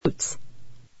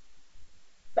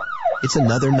It's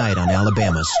another night on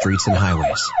Alabama's streets and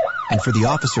highways. And for the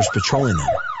officers patrolling them,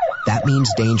 that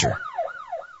means danger.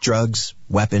 Drugs,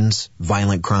 weapons,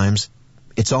 violent crimes.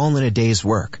 It's all in a day's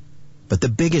work. But the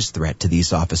biggest threat to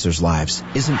these officers' lives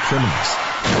isn't criminals.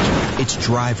 It's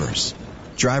drivers.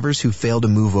 Drivers who fail to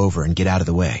move over and get out of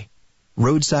the way.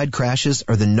 Roadside crashes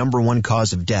are the #1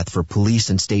 cause of death for police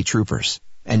and state troopers.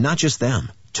 And not just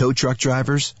them. Tow truck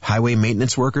drivers, highway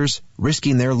maintenance workers,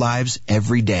 risking their lives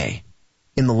every day.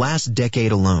 In the last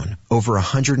decade alone, over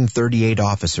 138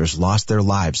 officers lost their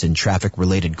lives in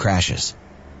traffic-related crashes.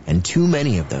 And too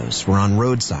many of those were on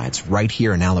roadsides right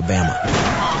here in Alabama.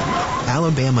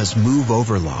 Alabama's Move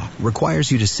Over law requires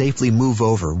you to safely move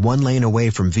over 1 lane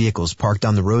away from vehicles parked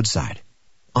on the roadside.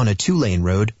 On a 2-lane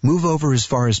road, move over as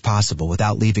far as possible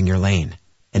without leaving your lane.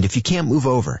 And if you can't move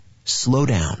over, slow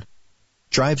down.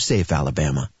 Drive safe,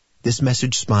 Alabama. This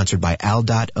message sponsored by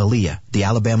Al.Aliyah, the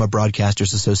Alabama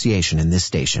Broadcasters Association, in this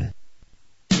station.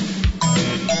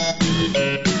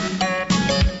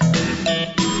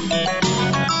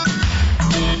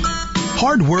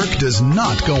 Hard work does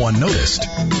not go unnoticed,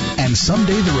 and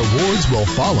someday the rewards will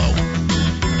follow.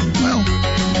 Well,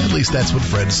 at least that's what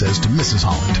Fred says to Mrs.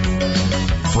 Holland.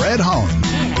 Fred Holland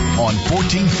on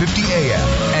 1450 AM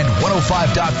and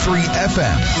 105.3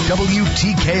 FM,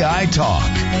 WTKI Talk.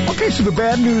 Okay, so the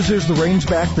bad news is the rain's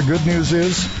back. The good news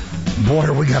is,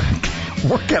 boy, we're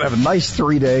gonna have a nice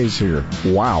 3 days here.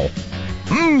 Wow.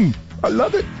 I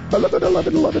love it. I love it. I love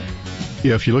it. I love it.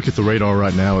 Yeah, if you look at the radar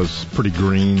right now, it's pretty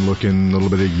green looking, a little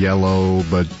bit of yellow,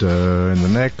 but in the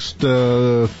next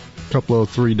couple of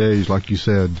 3 days, like you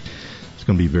said, it's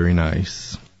going to be very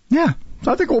nice. Yeah,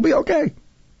 I think we'll be okay.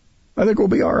 I think we'll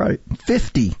be all right.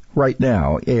 50 right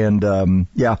now, and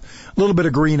yeah, a little bit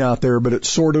of green out there, but it's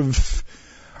sort of,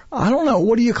 I don't know,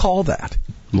 what do you call that?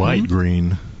 Light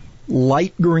green.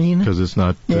 Light green? Because it's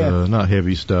not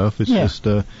heavy stuff. It's just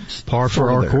par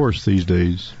for our course these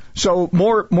days. So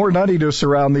more nuttiness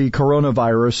around the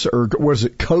coronavirus, or was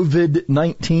it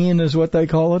COVID-19 is what they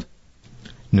call it?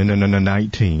 No,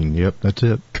 19. Yep, that's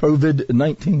it.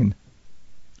 COVID-19.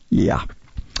 Yeah.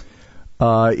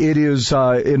 It is,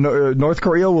 in North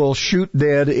Korea will shoot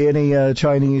dead any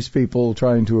Chinese people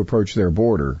trying to approach their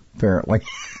border, apparently.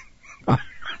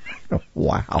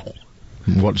 Wow.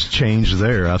 What's changed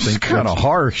there? I think it's kind of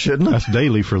harsh, isn't it? That's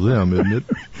daily for them, isn't it?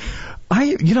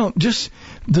 Just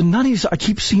the nutties, I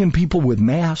keep seeing people with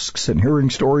masks and hearing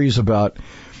stories about,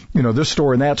 this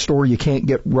store and that store, you can't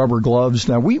get rubber gloves.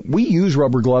 Now, we use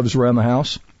rubber gloves around the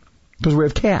house because we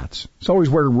have cats. So I always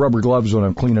wear rubber gloves when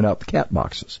I'm cleaning out the cat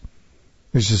boxes.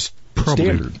 It's just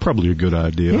standard. Probably a good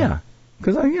idea. Yeah.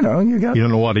 Because, you got... You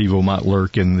don't know what evil might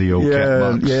lurk in the old cat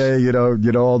box. Yeah,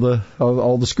 all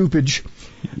the scoopage.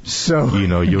 So...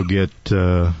 you'll get...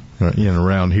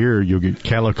 around here, you'll get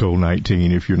Calico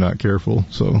 19 if you're not careful.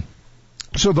 So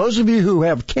those of you who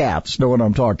have cats know what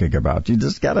I'm talking about. You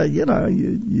just gotta, you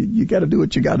gotta do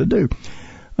what you gotta do.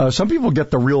 Some people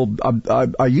get the real.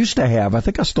 I used to have. I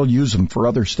think I still use them for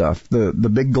other stuff. The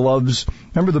big gloves.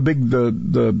 Remember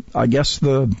the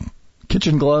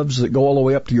kitchen gloves that go all the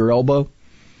way up to your elbow.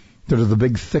 That are the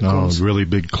big thick ones. Really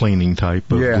big cleaning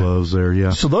type of gloves there.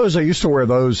 Yeah. So those I used to wear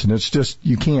those, and it's just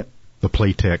you can't. The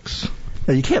Playtex.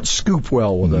 Now, you can't scoop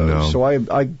well with those, no. So I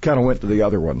kind of went to the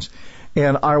other ones.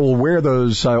 And I will wear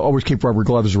those. I always keep rubber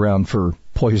gloves around for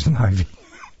poison ivy.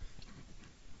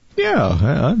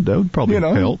 Yeah, that would probably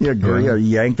help. You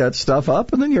yank that stuff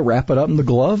up, and then you wrap it up in the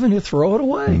glove, and you throw it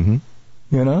away.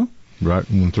 Mm-hmm. Right,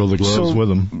 and throw the gloves with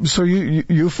them. So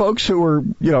you folks who are,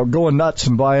 going nuts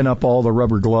and buying up all the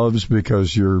rubber gloves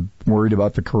because you're worried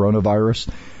about the coronavirus,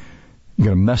 you're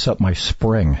going to mess up my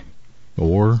spring.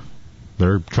 Or...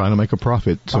 they're trying to make a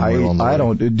profit somewhere on the way.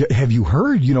 don't. Have you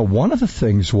heard? One of the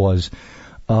things was,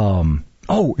 and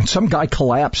some guy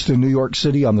collapsed in New York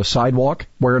City on the sidewalk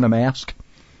wearing a mask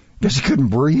because he couldn't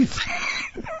breathe.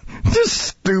 Just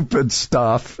stupid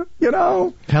stuff,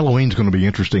 Halloween's going to be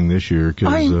interesting this year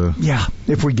because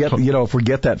if we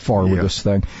get that far with this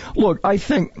thing. Look, I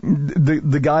think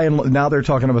the guy now they're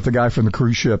talking about the guy from the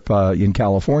cruise ship in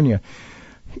California,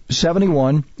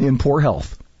 71 in poor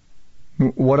health.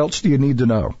 What else do you need to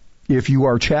know? If you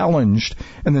are challenged,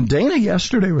 and then Dana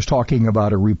yesterday was talking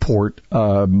about a report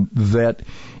that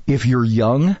if you're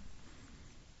young,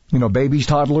 babies,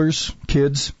 toddlers,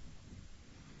 kids,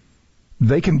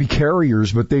 they can be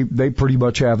carriers, but they pretty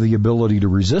much have the ability to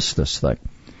resist this thing.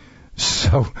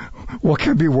 So what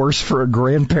could be worse for a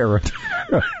grandparent?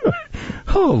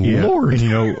 Lord.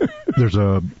 And, there's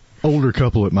a older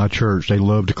couple at my church. They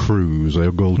love to cruise.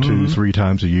 They'll go 2-3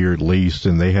 times a year at least,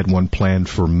 and they had one planned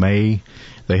for May.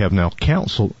 They have now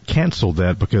canceled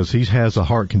that because he has a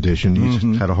heart condition. He's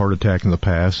had a heart attack in the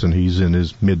past, and he's in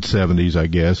his mid-70s, I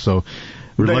guess. So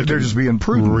they're just being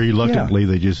prudent. Reluctantly,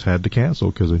 they just had to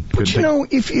cancel because it But you know,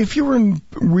 if you're in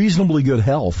reasonably good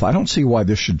health, I don't see why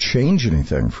this should change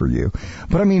anything for you.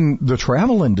 But I mean, the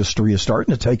travel industry is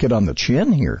starting to take it on the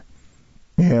chin here.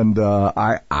 And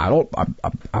I'm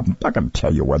not going to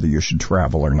tell you whether you should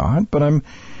travel or not, but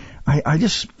I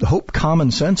just hope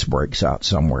common sense breaks out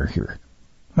somewhere here.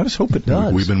 I just hope it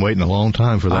does. We've been waiting a long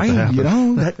time for that to happen. You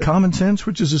know, that common sense,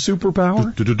 which is a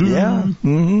superpower. Yeah.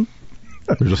 Mm-hmm.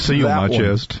 There's a C on my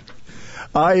chest.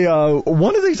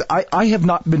 One of these, I have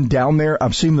not been down there.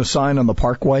 I've seen the sign on the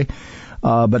parkway.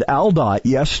 But AlDOT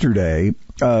yesterday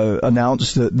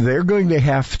announced that they're going to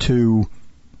have to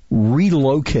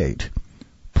relocate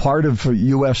part of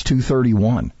US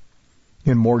 231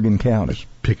 in Morgan County.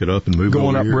 Pick it up and move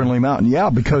going over up here. Brindley Mountain. Yeah,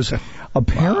 because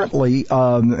apparently,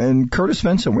 and Curtis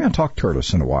Vincent, we haven't talked to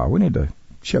Curtis in a while. We need to.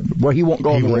 Well, he won't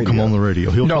go on the radio. He won't come on the radio.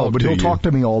 He'll talk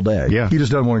to me all day. Yeah. He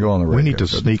just doesn't want to go on the radio. We need to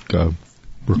sneak a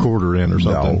recorder in or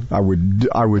something. No, I would.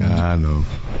 I know.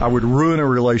 I would ruin a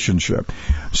relationship.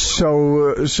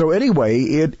 So anyway,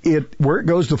 it where it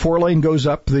goes, the 4-lane goes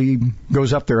up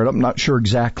there, and I'm not sure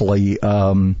exactly.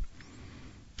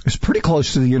 It's pretty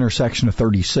close to the intersection of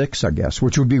 36, I guess,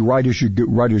 which would be right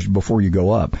as before you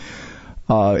go up.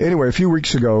 Anyway, a few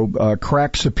weeks ago,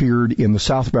 cracks appeared in the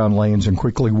southbound lanes and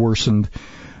quickly worsened,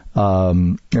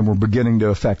 and were beginning to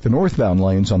affect the northbound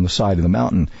lanes on the side of the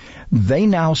mountain. They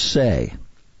now say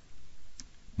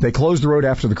they closed the road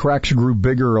after the cracks grew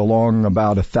bigger along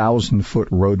about 1,000-foot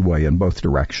roadway in both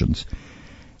directions.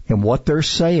 And what they're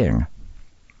saying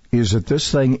is that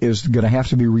this thing is going to have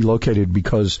to be relocated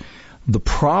because the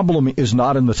problem is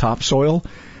not in the topsoil.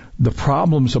 The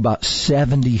problem's about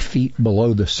 70 feet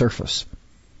below the surface.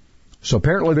 So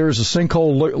apparently there's a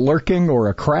sinkhole lurking or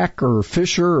a crack or a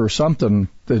fissure or something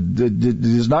that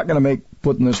is not going to make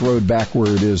putting this road back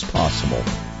where it is possible.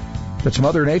 It's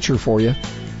Mother Nature for you.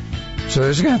 So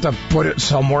they're just going to have to put it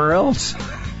somewhere else.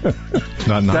 It's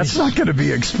not nice. That's not going to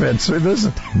be expensive, is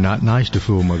it? Not nice to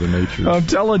fool Mother Nature. I'm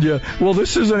telling you. Well,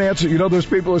 this is an answer. You know, those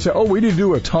people who say, oh, we need to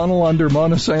do a tunnel under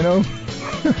Montesano.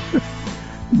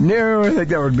 No, I think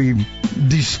that would be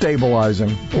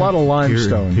destabilizing. A lot of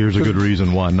limestone. Here's a good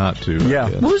reason why not to. Yeah.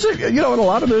 Well, and a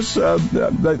lot of this, I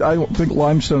don't think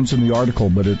limestone's in the article,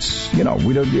 but it's,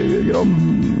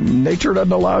 nature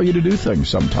doesn't allow you to do things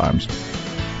sometimes.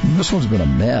 And this one's been a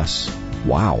mess.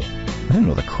 Wow. I didn't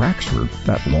know the cracks were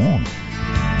that long.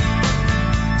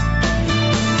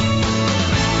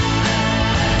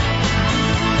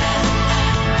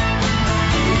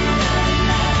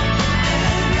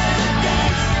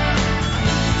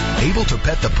 Able to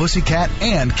pet the pussycat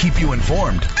and keep you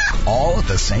informed, all at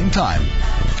the same time.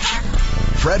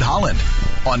 Fred Holland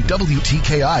on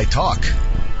WTKI Talk.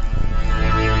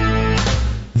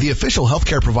 The official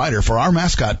healthcare provider for our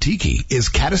mascot Tiki is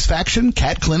Catisfaction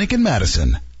Cat Clinic in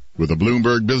Madison. With the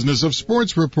Bloomberg Business of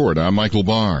Sports Report, I'm Michael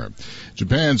Barr.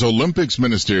 Japan's Olympics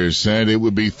minister said it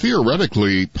would be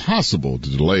theoretically possible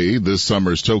to delay this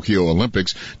summer's Tokyo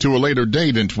Olympics to a later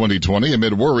date in 2020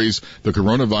 amid worries the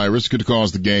coronavirus could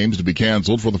cause the games to be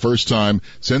canceled for the first time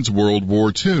since World War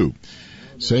II.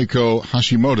 Seiko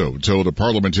Hashimoto told a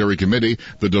parliamentary committee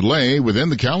the delay within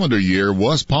the calendar year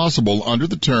was possible under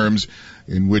the terms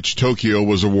in which Tokyo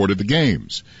was awarded the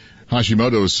games.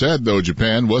 Hashimoto said, though,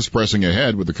 Japan was pressing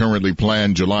ahead with the currently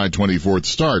planned July 24th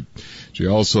start. She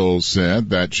also said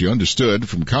that she understood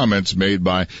from comments made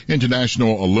by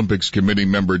International Olympics Committee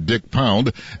member Dick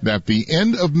Pound that the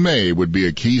end of May would be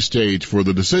a key stage for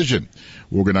the decision.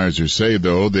 Organizers say,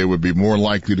 though, they would be more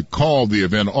likely to call the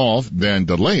event off than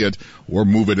delay it or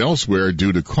move it elsewhere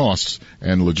due to costs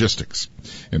and logistics.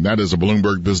 And that is a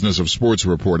Bloomberg Business of Sports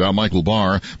report. I'm Michael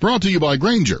Barr, brought to you by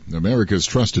Grainger, America's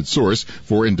trusted source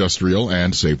for industrial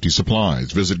and safety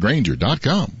supplies. Visit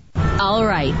Grainger.com. All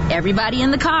right, everybody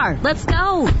in the car. Let's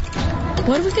go.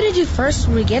 What are we going to do first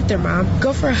when we get there, Mom?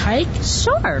 Go for a hike?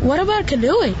 Sure. What about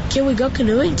canoeing? Can we go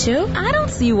canoeing, too? I don't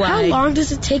see why. How long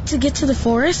does it take to get to the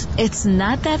forest? It's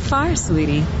not that far,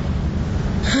 sweetie.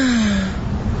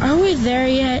 Are we there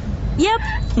yet? Yep,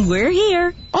 we're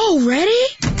here. Already?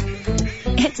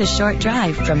 It's a short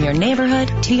drive from your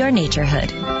neighborhood to your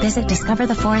naturehood. Visit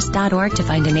discovertheforest.org to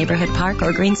find a neighborhood park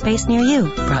or green space near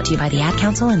you. Brought to you by the Ad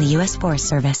Council and the U.S. Forest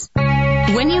Service.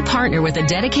 When you partner with a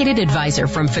dedicated advisor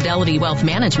from Fidelity Wealth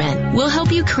Management, we'll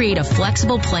help you create a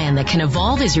flexible plan that can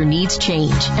evolve as your needs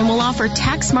change, and will offer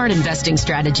tax-smart investing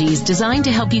strategies designed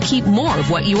to help you keep more of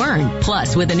what you earn.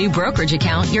 Plus, with a new brokerage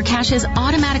account, your cash is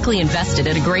automatically invested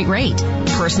at a great rate.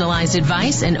 Personalized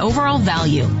advice and overall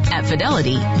value. At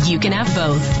Fidelity, you can have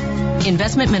both.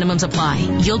 Investment minimums apply.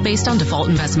 Yield based on default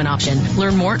investment option.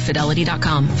 Learn more at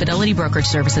Fidelity.com. Fidelity Brokerage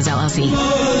Services, LLC.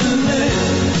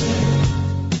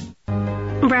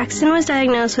 Braxton was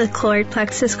diagnosed with choroid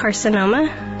plexus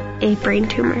carcinoma, a brain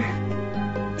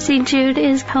tumor. St. Jude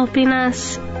is helping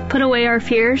us put away our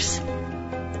fears.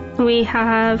 We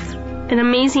have an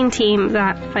amazing team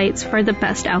that fights for the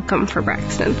best outcome for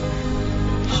Braxton.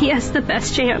 He has the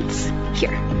best chance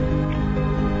here.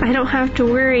 I don't have to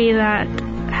worry that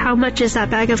how much is that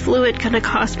bag of fluid going to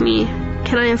cost me?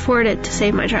 Can I afford it to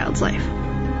save my child's life?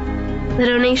 The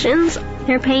donations,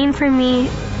 they're paying for me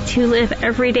to live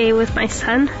every day with my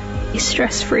son, be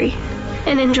stress-free,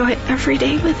 and enjoy every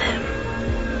day with him.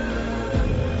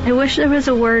 I wish there was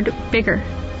a word bigger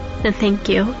than thank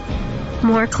you,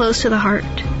 more close to the heart,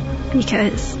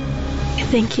 because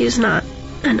thank you's not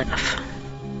enough.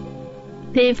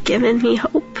 They've given me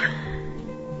hope.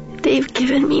 They've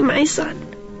given me my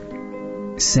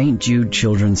son. St. Jude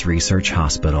Children's Research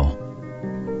Hospital.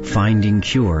 Finding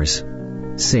cures,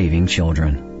 saving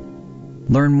children.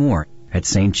 Learn more at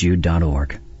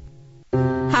stjude.org.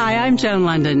 Hi, I'm Joan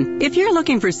London. If you're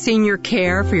looking for senior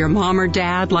care for your mom or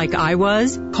dad like I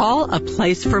was, call A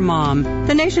Place for Mom,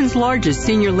 the nation's largest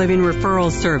senior living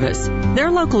referral service. Their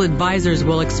local advisors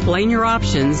will explain your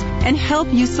options and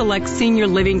help you select senior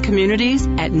living communities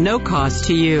at no cost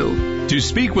to you. To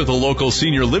speak with a local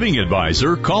senior living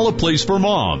advisor, call A Place for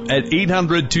Mom at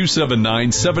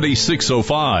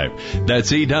 800-279-7605.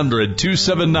 That's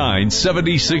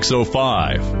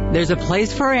 800-279-7605. There's a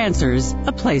place for answers,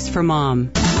 a place for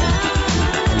Mom.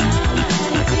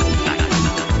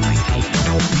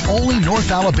 The only North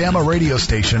Alabama radio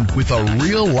station with a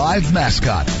real live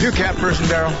mascot. Here, Cat Person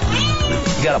Barrel.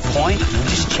 You got a point? We're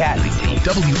just chatting.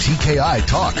 WTKI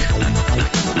Talk.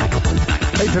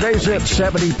 Hey, today's at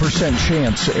 70%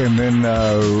 chance, and then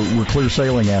we're clear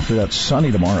sailing after that.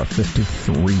 Sunny tomorrow,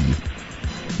 53.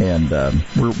 And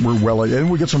we're well, and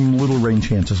we get some little rain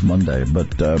chances Monday,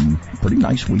 but pretty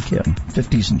nice weekend.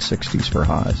 50s and 60s for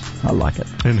highs. I like it.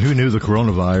 And who knew the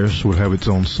coronavirus would have its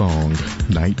own song,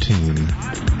 19.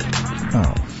 Oh,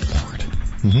 Lord.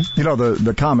 Mm-hmm. You know,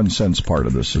 the common sense part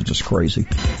of this is just crazy.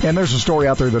 And there's a story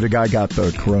out there that a guy got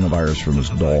the coronavirus from his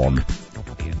dog.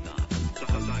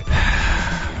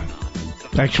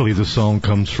 Actually, the song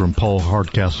comes from Paul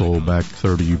Hardcastle back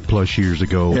 30-plus years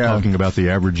ago, talking about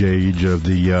the average age of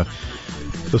the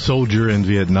soldier in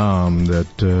Vietnam that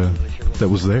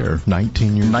was there,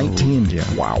 19 years old. 19? Yeah.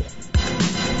 Wow.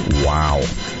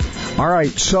 All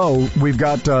right, so we've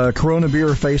got Corona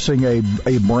Beer facing a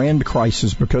brand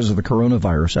crisis because of the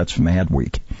coronavirus. That's from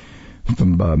Adweek,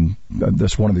 from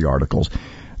this one of the articles.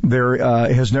 There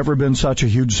has never been such a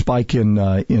huge spike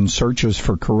in searches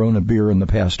for Corona beer in the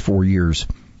past 4 years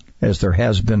as there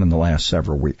has been in the last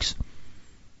several weeks.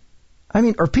 I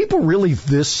mean, are people really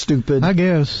this stupid? I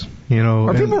guess, you know.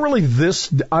 Are people really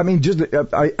this? I mean,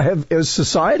 has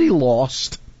society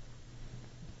lost?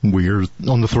 We're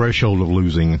on the threshold of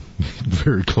losing,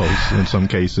 very close in some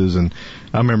cases. And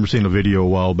I remember seeing a video a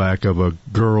while back of a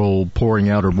girl pouring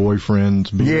out her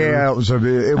boyfriend's beer. Yeah, it was a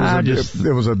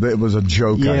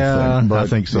joke. Yeah, I think, but, I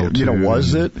think so too. You know,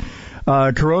 was it?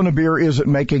 Corona Beer isn't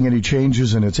making any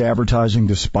changes in its advertising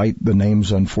despite the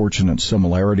name's unfortunate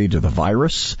similarity to the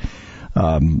virus.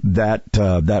 That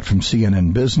from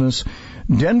CNN Business.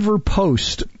 Denver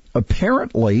Post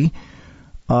apparently.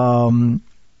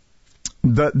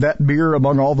 That beer,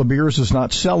 among all the beers, is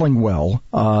not selling well.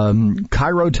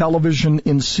 Cairo Television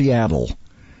in Seattle.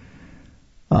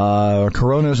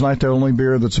 Corona is not the only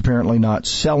beer that's apparently not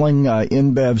selling.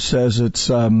 InBev says it's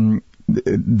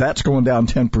that's going down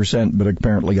 10%, but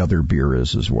apparently other beer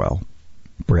is as well.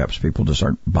 Perhaps people just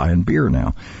aren't buying beer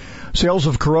now. Sales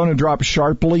of Corona dropped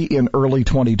sharply in early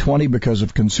 2020 because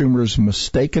of consumers'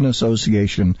 mistaken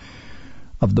association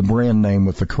of the brand name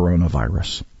with the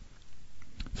coronavirus.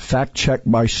 Fact check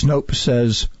by Snopes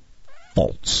says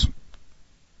false.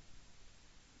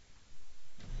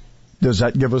 Does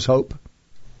that give us hope?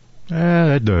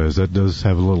 That does. That does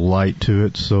have a little light to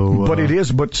it. So,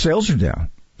 but sales are down.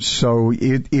 So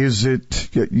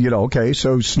okay,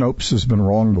 so Snopes has been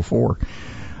wrong before.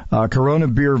 Corona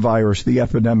beer virus, the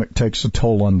epidemic takes a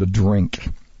toll on the drink.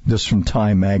 This from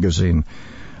Time magazine.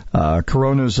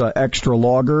 Corona's Extra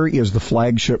Lager is the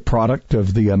flagship product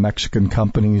of the Mexican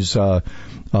company's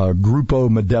Grupo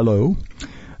Modelo.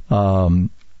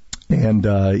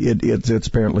 It's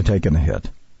apparently taken a hit.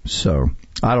 So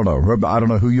I don't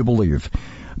know who you believe.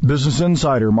 Business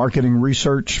Insider marketing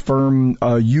research firm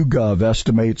YouGov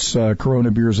estimates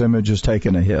Corona Beer's image has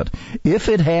taken a hit. If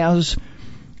it has,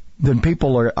 then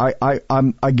people are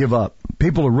I give up.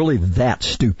 People are really that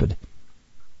stupid.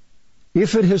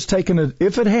 If it has,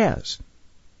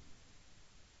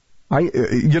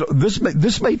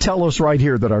 this may tell us right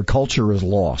here that our culture is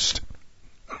lost.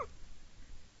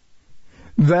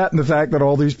 That and the fact that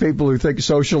all these people who think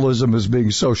socialism is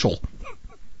being social.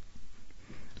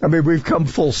 I mean, we've come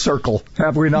full circle,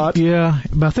 have we not? Yeah,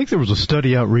 but I think there was a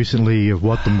study out recently of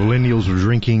what the millennials are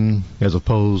drinking as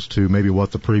opposed to maybe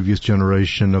what the previous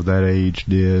generation of that age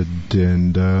did,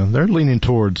 and they're leaning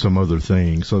towards some other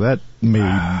things. So that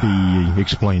may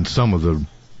explain some of the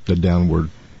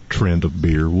downward trend of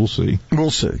beer. We'll see.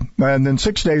 And then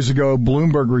 6 days ago,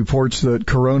 Bloomberg reports that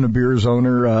Corona Beer's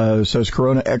owner says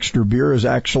Corona Extra Beer is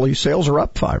actually, sales are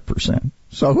up 5%.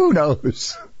 So who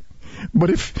knows?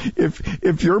 But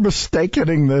if you're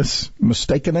mistakening this,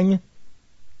 mistakening?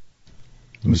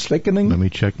 Let me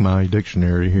check my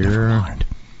dictionary here.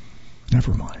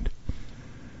 Never mind.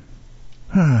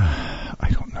 I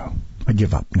don't know. I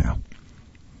give up now.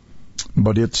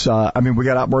 But it's, we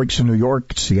got outbreaks in New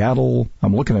York, Seattle.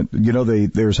 I'm looking at,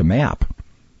 there's a map.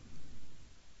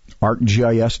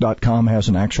 ArcGIS.com has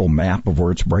an actual map of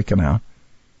where it's breaking out.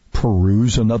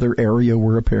 Peru's another area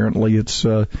where apparently it's,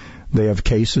 they have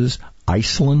cases.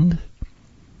 Iceland.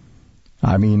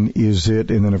 Is it?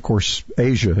 And then, of course,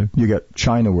 Asia. You got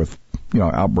China with,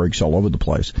 outbreaks all over the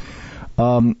place.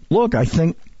 Look, I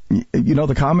think,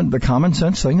 the common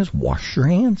sense thing is wash your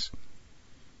hands.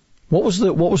 What was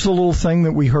the little thing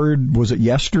that we heard? Was it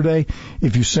yesterday?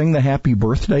 If you sing the happy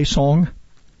birthday song,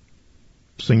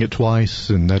 sing it twice,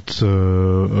 and that's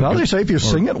well, they say if you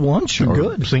sing it once, you're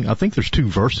good. I think there's 2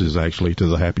 verses actually to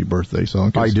the happy birthday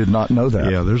song. I did not know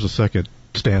that. Yeah, there's a second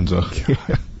stanza.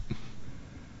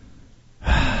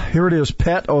 Here it is.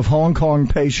 Pet of Hong Kong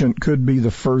patient could be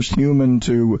the first human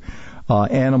to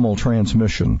animal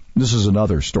transmission. This is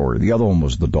another story. The other one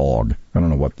was the dog. I don't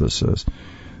know what this is.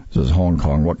 This is Hong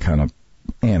Kong. What kind of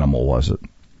animal was it?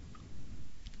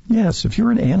 Yes, if you're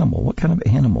an animal, what kind of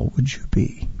animal would you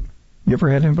be? You ever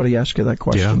had anybody ask you that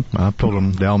question? Yeah, I've told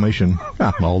them Dalmatian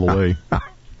all the way.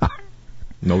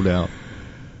 No doubt.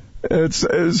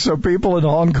 So people in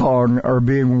Hong Kong are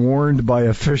being warned by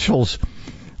officials.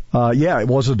 It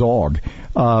was a dog.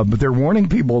 But they're warning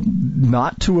people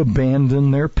not to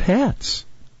abandon their pets.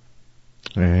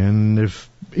 And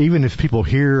even if people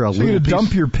hear a little you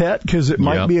dump your pet because it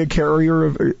might be a carrier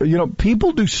of,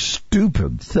 people do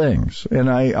stupid things. And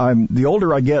I'm the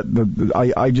older I get,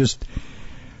 I just,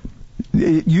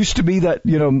 it used to be that,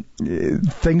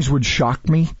 things would shock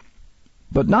me,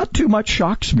 but not too much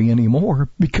shocks me anymore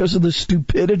because of the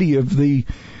stupidity of the,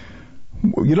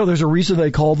 there's a reason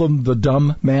they call them the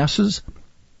dumb masses.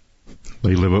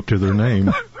 They live up to their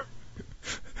name.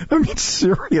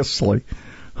 Seriously.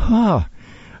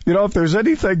 If there's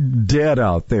anything dead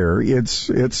out there, it's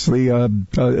apparently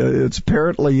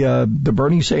the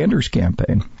Bernie Sanders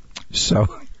campaign. So,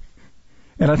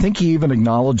 and I think he even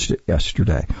acknowledged it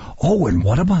yesterday. Oh, and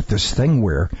what about this thing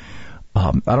where,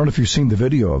 I don't know if you've seen the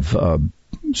video of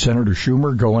Senator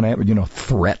Schumer going at,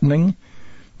 threatening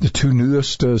the 2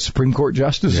 newest Supreme Court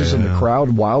justices and the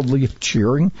crowd wildly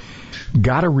cheering.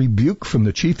 Got a rebuke from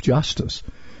the Chief Justice.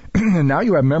 And now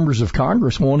you have members of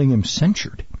Congress wanting him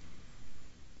censured.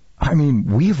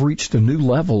 We've reached a new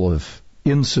level of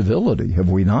incivility, have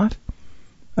we not?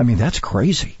 That's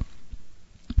crazy.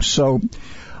 So,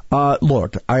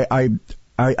 look, I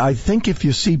think if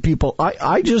you see people,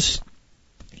 if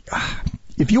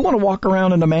you want to walk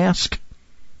around in a mask,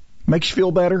 makes you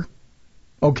feel better,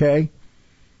 okay,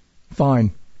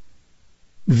 fine.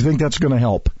 If you think that's going to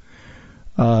help.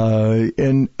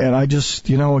 And I just,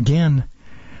 again,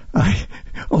 I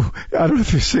don't know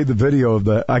if you see the video of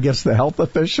the health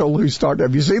official who's talking.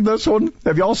 Have you seen this one?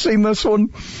 Have y'all seen this one?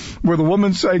 Where the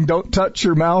woman's saying, don't touch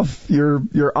your mouth,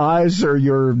 your eyes, or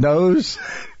your nose.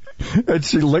 And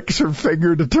she licks her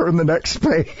finger to turn the next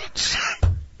page.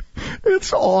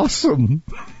 It's awesome.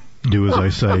 Do as I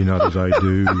say, not as I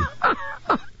do.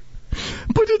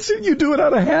 But you do it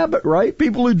out of habit, right?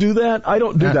 People who do that, I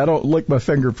don't do that. I don't lick my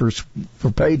finger for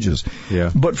pages.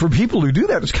 Yeah. But for people who do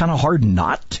that, it's kind of hard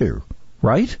not to,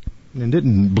 right? And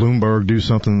didn't Bloomberg do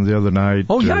something the other night?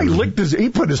 Oh yeah, he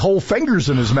put his whole fingers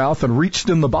in his mouth and reached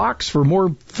in the box for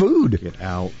more food. Get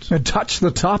out. And touched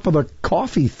the top of the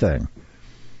coffee thing.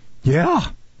 Yeah.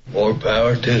 More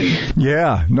power to you.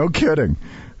 Yeah, no kidding.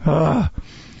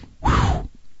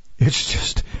 It's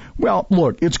just, Well,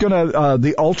 look, it's going to,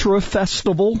 the Ultra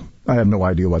Festival, I have no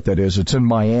idea what that is. It's in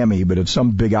Miami, but it's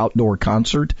some big outdoor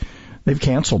concert. They've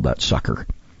canceled that sucker.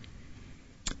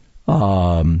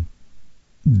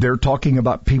 They're talking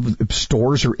about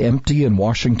stores are empty in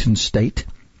Washington State.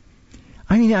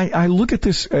 I mean, I look at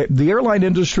this, the airline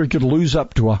industry could lose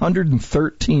up to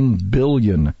 $113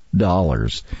 billion.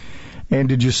 And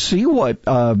did you see what,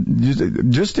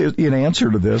 just in answer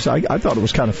to this, I thought it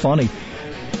was kind of funny.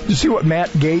 Did you see what Matt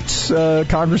Gaetz,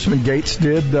 Congressman Gaetz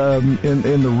did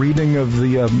in the reading of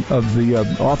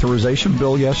the authorization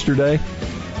bill yesterday?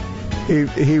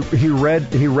 He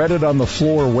read it on the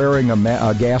floor wearing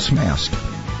a gas mask.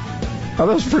 Oh,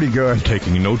 that was pretty good.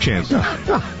 Taking no chances.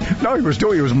 No,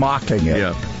 he was mocking it.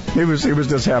 Yeah. He was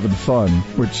just having fun,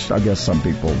 which I guess some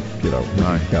people, got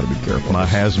to be careful. My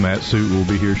hazmat suit will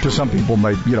be here shortly. Some people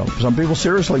some people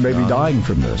seriously may be dying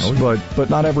from this, but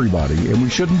not everybody, and we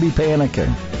shouldn't be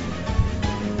panicking.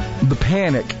 The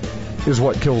panic is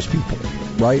what kills people,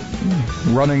 right?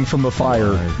 Running from the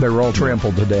fire, they were all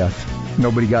trampled to death.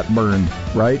 Nobody got burned,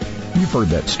 right? You've heard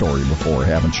that story before,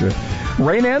 haven't you?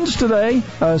 Rain ends today,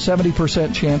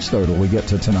 70% chance though till we get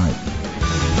to tonight.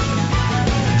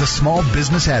 The Small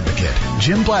Business Advocate,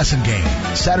 Jim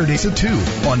Blasingame, Saturdays at 2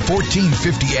 on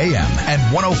 1450 AM and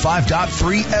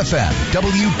 105.3 FM,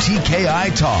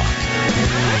 WTKI Talk.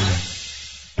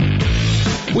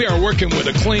 We are working with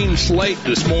a clean slate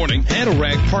this morning.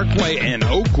 Hatterack Parkway and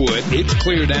Oakwood, it's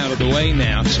cleared out of the way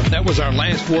now. So that was our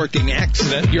last working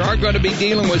accident. You are going to be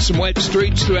dealing with some wet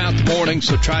streets throughout the morning,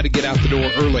 so try to get out the door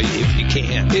early if you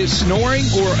can. Is snoring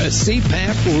or a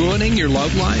CPAP ruining your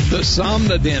love life? The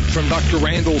Somnodent from Dr.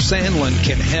 Randall Sandlin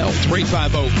can help.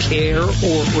 350-CARE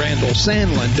or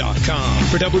randallsandlin.com.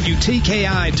 For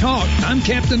WTKI Talk, I'm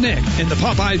Captain Nick in the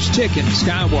Popeyes Chicken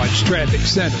Skywatch Traffic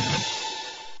Center.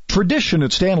 Tradition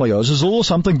at Stanley's is a little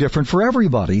something different for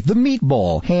everybody. The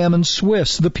meatball, ham and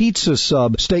Swiss, the pizza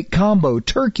sub, steak combo,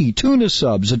 turkey, tuna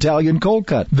subs, Italian cold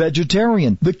cut,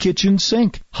 vegetarian, the kitchen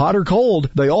sink. Hot or cold,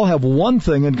 they all have one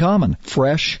thing in common: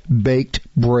 fresh baked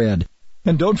bread.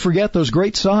 And don't forget those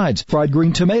great sides: fried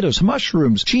green tomatoes,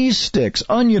 mushrooms, cheese sticks,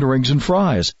 onion rings, and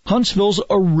fries. Huntsville's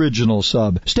original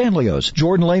sub, Stanley's,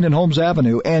 Jordan Lane and Holmes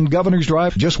Avenue, and Governor's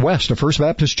Drive, just west of First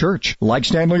Baptist Church. Like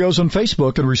Stanley's on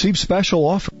Facebook and receive special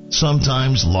offers.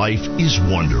 Sometimes life is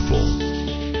wonderful,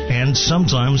 and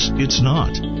sometimes it's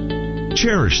not.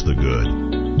 Cherish the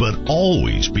good, but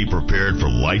always be prepared for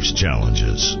life's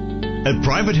challenges. At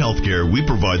Private Healthcare, we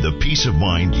provide the peace of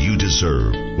mind you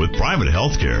deserve. With Private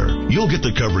Healthcare, you'll get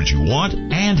the coverage you want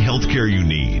and healthcare you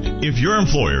need. If your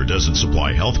employer doesn't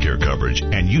supply healthcare coverage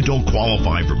and you don't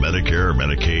qualify for Medicare or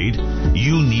Medicaid,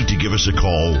 you need to give us a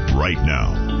call right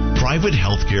now. Private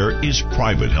Healthcare is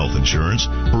private health insurance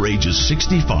for ages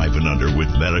 65 and under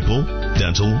with medical,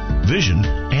 dental, vision,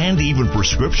 and even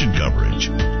prescription coverage.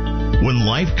 When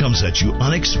life comes at you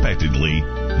unexpectedly,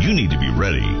 you need to be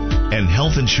ready, and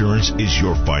health insurance is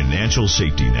your financial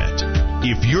safety net.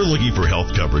 If you're looking for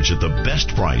health coverage at the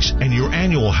best price and your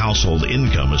annual household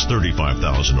income is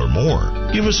 $35,000 or more,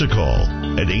 give us a call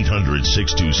at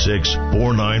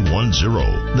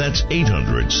 800-626-4910. That's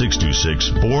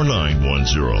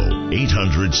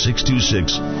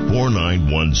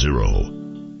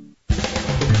 800-626-4910.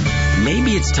 800-626-4910.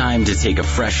 Maybe it's time to take a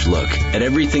fresh look at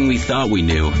everything we thought we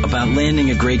knew about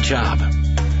landing a great job.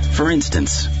 For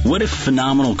instance, what if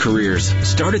phenomenal careers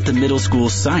start at the middle school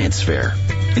science fair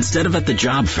instead of at the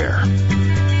job fair?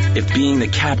 If being the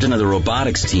captain of the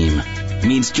robotics team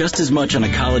means just as much on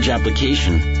a college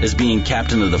application as being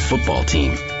captain of the football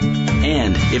team.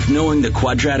 And if knowing the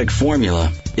quadratic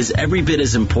formula is every bit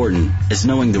as important as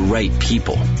knowing the right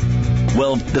people.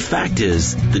 Well, the fact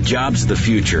is, the jobs of the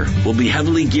future will be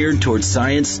heavily geared towards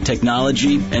science,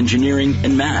 technology, engineering,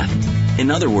 and math.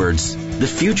 In other words, the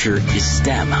future is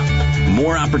STEM.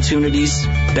 More opportunities,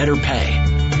 better pay.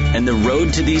 And the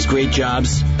road to these great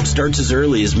jobs starts as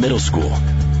early as middle school.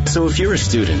 So if you're a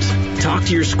student, talk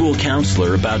to your school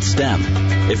counselor about STEM.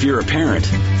 If you're a parent,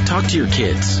 talk to your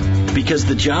kids. Because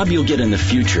the job you'll get in the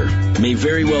future may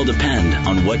very well depend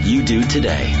on what you do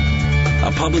today.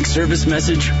 A public service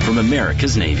message from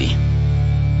America's Navy.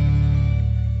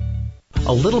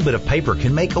 A little bit of paper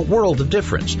can make a world of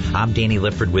difference. I'm Danny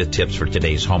Lifford with tips for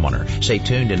today's homeowner. Stay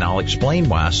tuned and I'll explain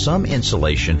why some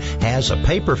insulation has a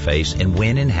paper face and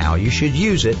when and how you should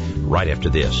use it right after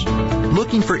this.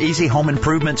 Looking for easy home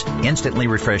improvements? Instantly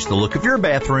refresh the look of your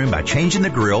bathroom by changing the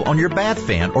grill on your bath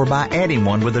fan or by adding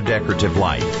one with a decorative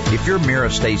light. If your mirror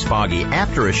stays foggy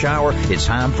after a shower, it's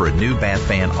time for a new bath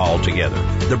fan altogether.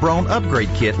 The Braun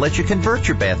Upgrade Kit lets you convert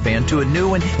your bath fan to a new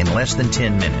one in less than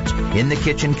 10 minutes. In the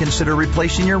kitchen, consider replacing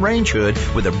replacing your range hood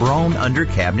with a Braun under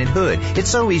cabinet hood.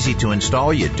 It's so easy to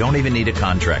install, you don't even need a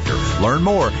contractor. Learn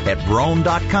more at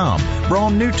Braun.com.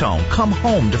 Braun New Tone, come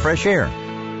home to fresh air.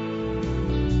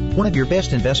 One of your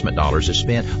best investment dollars is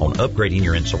spent on upgrading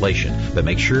your insulation, but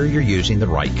make sure you're using the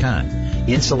right kind.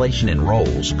 Insulation in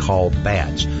rolls, called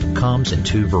bats, comes in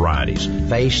two varieties,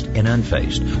 faced and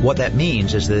unfaced. What that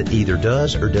means is that it either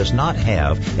does or does not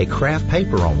have a craft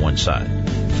paper on one side.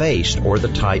 Faced, or the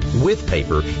type with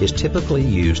paper, is typically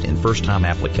used in first-time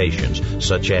applications,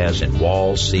 such as in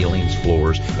walls, ceilings,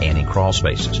 floors, and in crawl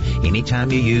spaces.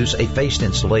 Anytime you use a faced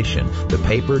insulation, the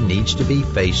paper needs to be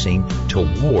facing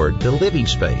toward the living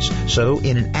space. So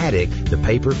in an attic, the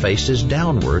paper faces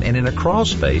downward, and in a crawl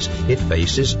space, it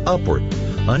faces upward.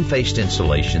 Unfaced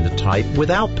insulation, the type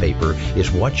without paper,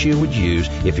 is what you would use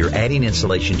if you're adding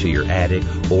insulation to your attic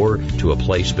or to a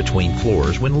place between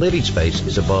floors when living space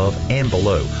is above and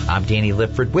below. I'm Danny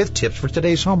Lipford with tips for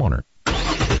today's homeowner.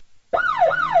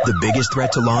 The biggest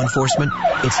threat to law enforcement?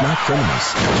 It's not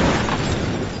criminals.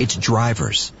 It's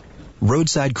drivers.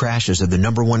 Roadside crashes are the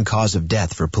 #1 cause of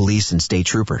death for police and state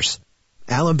troopers.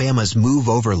 Alabama's Move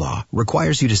Over law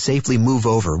requires you to safely move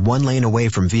over 1 lane away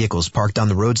from vehicles parked on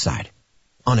the roadside.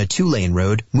 On a 2-lane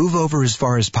road, move over as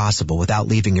far as possible without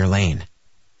leaving your lane.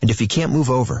 And if you can't move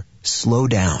over, slow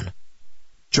down.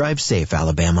 Drive safe,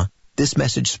 Alabama. This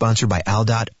message sponsored by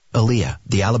ALDOT, ALEA,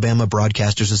 the Alabama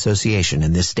Broadcasters Association,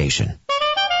 and this station.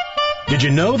 Did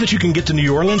you know that you can get to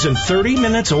New Orleans in 30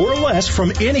 minutes or less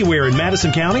from anywhere in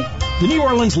Madison County? The New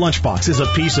Orleans Lunchbox is a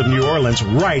piece of New Orleans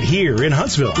right here in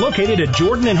Huntsville, located at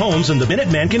Jordan & Holmes and the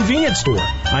Minuteman Convenience Store.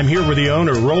 I'm here with the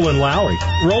owner, Roland Lowry.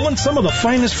 Roland, some of the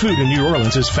finest food in New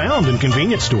Orleans is found in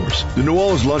convenience stores. The New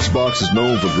Orleans Lunchbox is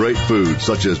known for great food,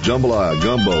 such as jambalaya,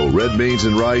 gumbo, red beans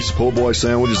and rice, po' boy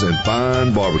sandwiches, and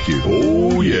fine barbecue.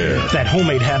 Oh, yeah. That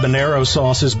homemade habanero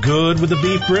sauce is good with the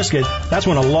beef brisket. That's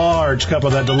when a large cup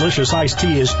of that delicious iced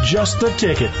tea is just the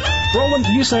ticket. Roland,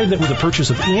 you say that with the purchase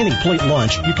of any plate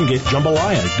lunch, you can get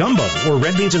jambalaya, gumbo, or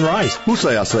red beans and rice. Who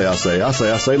say I say,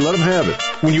 let them have it.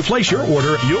 When you place your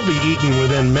order, you'll be eating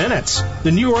within minutes.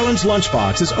 The New Orleans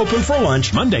Lunchbox is open for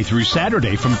lunch Monday through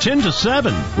Saturday from 10 to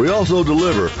 7. We also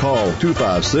deliver. Call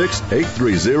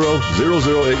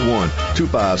 256-830-0081.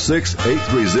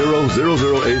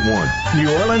 256-830-0081.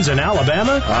 New Orleans and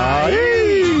Alabama?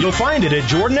 Aye. You'll find it at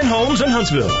Jordan & Holmes in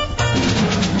Huntsville.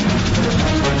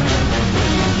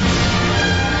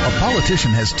 A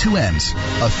politician has two ends,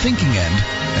 a thinking end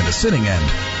and a sitting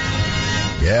end.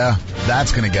 Yeah,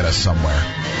 that's going to get us somewhere.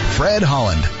 Fred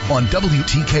Holland on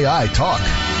WTKI Talk.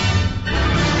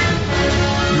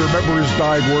 You remember his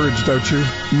 9 words, don't you?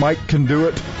 Mike can do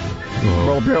it.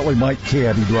 Well, apparently Mike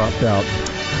can't. He dropped out.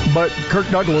 But Kirk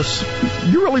Douglas,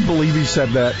 you really believe he said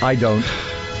that? I don't.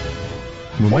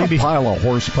 Well, what maybe, a pile of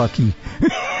horse pucky.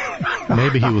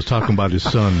 Maybe he was talking about his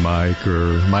son, Mike,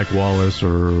 or Mike Wallace,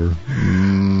 or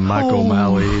Mike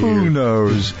O'Malley. Who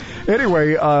knows?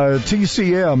 Anyway,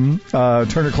 TCM,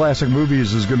 Turner Classic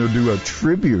Movies, is going to do a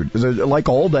tribute. Is it like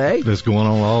all day? That's going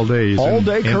on all day. All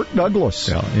day, Kirk Douglas.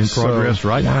 Yeah, in progress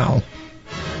right now.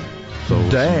 So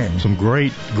dang. Some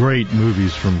great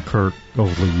movies from Kirk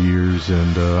over the years,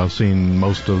 and I've seen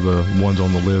most of the ones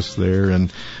on the list there,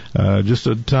 and just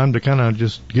a time to kind of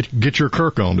just get your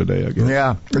Kirk on today, I guess.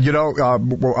 Yeah,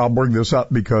 I'll bring this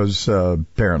up because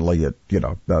apparently did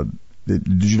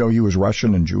you know he was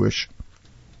Russian and Jewish?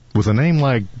 With a name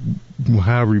like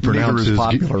however you pronounce his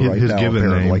given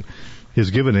name.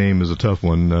 His given name is a tough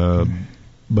one,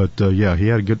 but yeah, he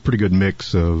had a pretty good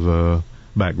mix of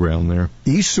background there.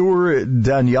 Isur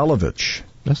Danielovich.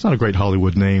 That's not a great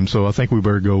Hollywood name, so I think we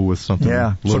better go with something.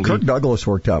 Yeah. So Kirk Douglas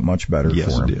worked out much better for him.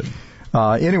 Yes, it did.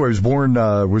 Anyway, was born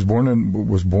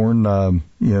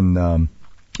in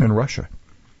Russia.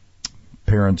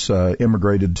 Parents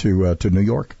immigrated to New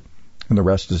York, and the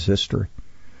rest is history.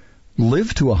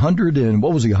 Lived to 100 and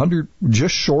what was he? 100,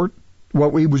 just short.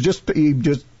 What he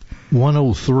just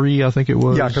 103, I think it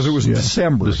was. Yeah, because it was in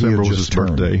December. December was his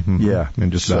birthday. Mm-hmm. Yeah, and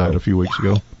just died a few weeks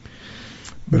ago.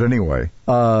 But anyway,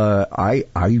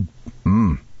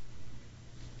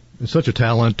 such a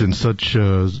talent and such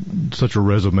a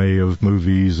resume of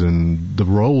movies, and the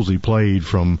roles he played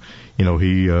from,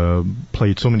 he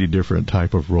played so many different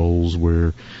type of roles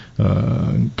where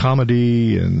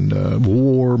comedy and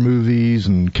war movies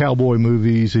and cowboy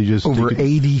movies. Over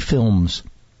 80 films.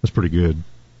 That's pretty good.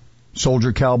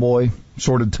 Soldier, cowboy,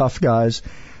 sort of tough guys.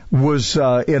 Was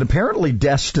and apparently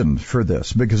destined for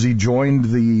this because he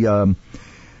joined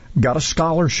got a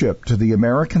scholarship to the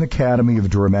American Academy of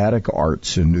Dramatic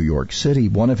Arts in New York City.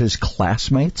 One of his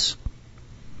classmates,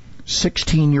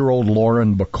 16-year-old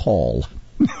Lauren Bacall.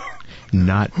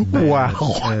 not bad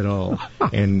Wow. at all.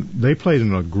 And they played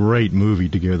in a great movie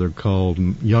together called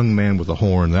Young Man with a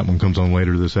Horn. That one comes on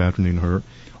later this afternoon.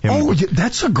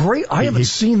 That's a great. I haven't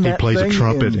seen that. He plays thing a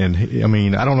trumpet, and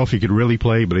I don't know if he could really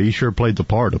play, but he sure played the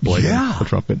part of playing the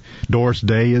trumpet.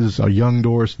 Young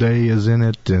Doris Day is in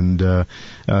it, and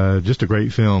just a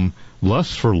great film.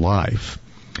 Lust for Life.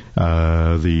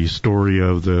 The story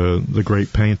of the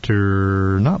great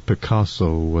painter, not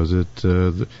Picasso, was it?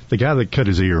 The guy that cut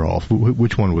his ear off.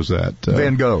 Which one was that?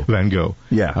 Van Gogh. Van Gogh.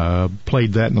 Yeah.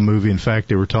 Played that in the movie. In fact,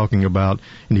 they were talking about,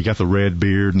 and he got the red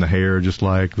beard and the hair just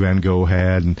like Van Gogh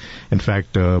had. And in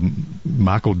fact,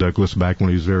 Michael Douglas, back when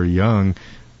he was very young,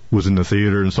 was in the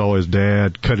theater and saw his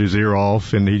dad cut his ear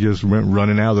off, and he just went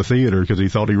running out of the theater because he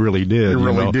thought he really did. He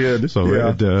really did. So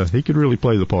he could really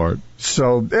play the part.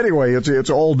 So anyway, it's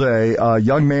all day.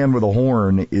 Young Man with a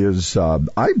Horn is I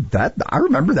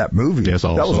remember that movie. Yes,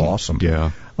 awesome. That was awesome.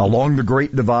 Yeah. Along the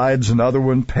Great Divide's another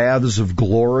one. Paths of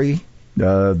Glory. He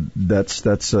was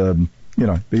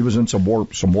in some war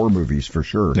movies for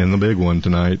sure. And the big one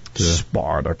tonight,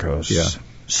 Spartacus. Yeah.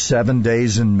 7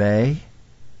 Days in May.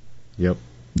 Yep.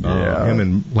 Him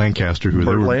and Lancaster, they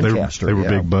were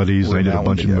big buddies. They did a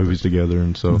bunch of movies together,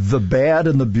 and so The Bad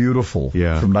and the Beautiful,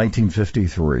 from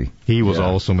 1953. He was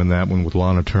awesome in that one with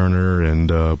Lana Turner and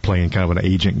playing kind of an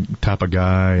agent type of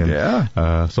guy.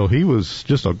 And, so he was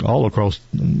just all across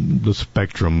the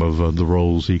spectrum of the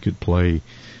roles he could play.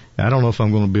 I don't know if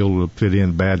I'm going to be able to fit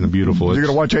in Bad and the Beautiful. You're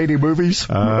going to watch 80 movies?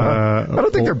 I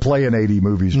don't think they're playing 80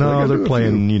 movies. No, they're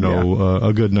playing,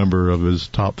 a good number of his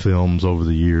top films over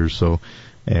the years. So.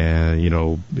 And,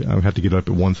 I have to get up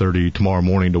at 1:30 tomorrow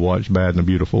morning to watch Bad and the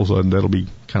Beautiful, so that'll be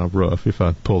kind of rough if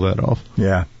I pull that off.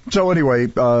 Yeah. So anyway,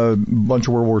 bunch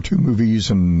of World War II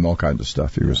movies and all kinds of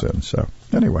stuff he was in. So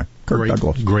anyway, Kirk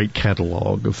Douglas. Great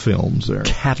catalog of films there.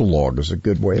 Catalog is a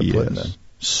good way of putting it.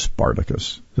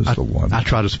 Spartacus is the one. I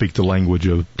try to speak the language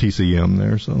of TCM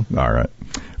there, so. All right.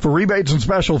 For rebates and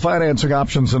special financing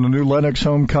options in a new Lennox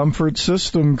home comfort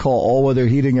system, call All Weather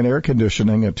Heating and Air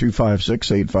Conditioning at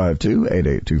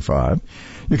 256-852-8825.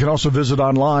 You can also visit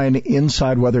online,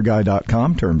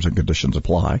 InsideWeatherGuy.com. Terms and conditions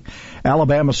apply.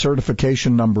 Alabama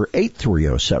certification number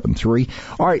 83073.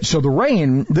 All right, so the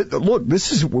rain, look,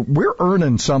 we're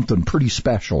earning something pretty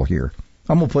special here.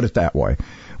 I'm going to put it that way.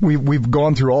 We've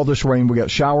gone through all this rain. We got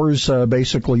showers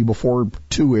basically before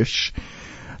 2-ish.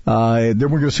 Then we're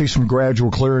going to see some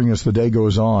gradual clearing as the day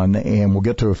goes on, and we'll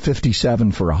get to a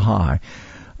 57 for a high.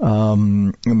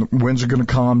 And the winds are going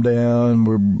to calm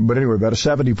down. But anyway, about a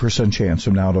 70% chance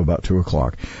from now to about 2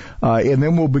 o'clock. And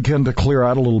then we'll begin to clear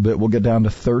out a little bit. We'll get down to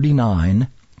 39,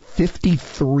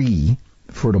 53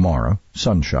 for tomorrow,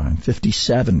 sunshine,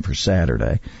 57 for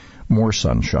Saturday, more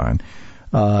sunshine.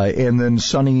 And then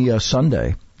sunny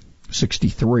Sunday,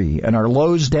 63. And our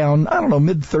lows down,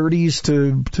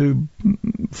 mid-30s to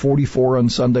 44 on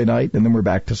Sunday night. And then we're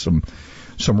back to some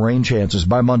rain chances.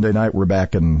 By Monday night, we're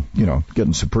back and,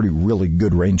 getting some really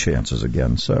good rain chances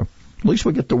again. So at least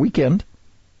we get the weekend.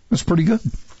 That's pretty good.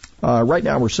 Right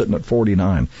now we're sitting at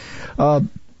 49. I've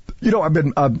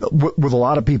been, with a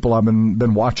lot of people, I've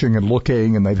been watching and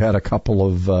looking, and they've had a couple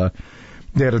of,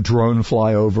 they had a drone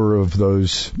fly over of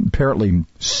those, apparently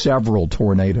several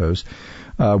tornadoes.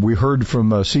 We heard from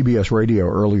CBS Radio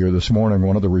earlier this morning.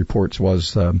 One of the reports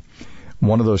was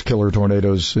one of those killer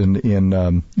tornadoes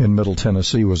in Middle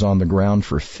Tennessee was on the ground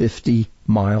for 50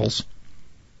 miles.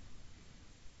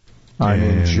 I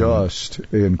mean, just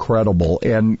incredible.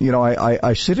 And,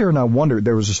 I sit here and I wonder,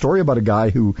 there was a story about a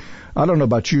guy who, I don't know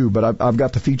about you, but I've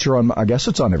got the feature on, I guess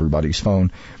it's on everybody's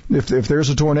phone. If there's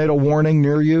a tornado warning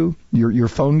near you, your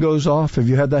phone goes off. Have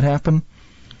you had that happen?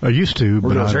 I used to,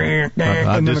 but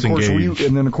I disengaged.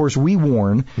 And then, of course, we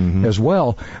warn as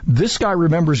well. This guy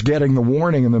remembers getting the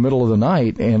warning in the middle of the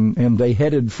night, and they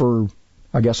headed for,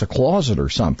 I guess, a closet or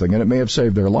something, and it may have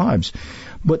saved their lives.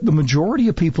 But the majority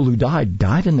of people who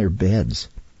died in their beds.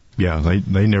 Yeah,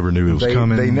 they never knew it was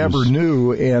coming. They never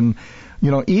knew, and,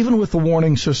 even with the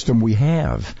warning system we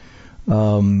have,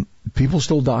 people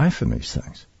still die from these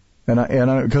things. And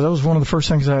because that was one of the first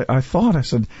things I thought. I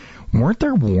said, weren't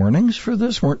there warnings for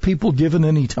this? Weren't people given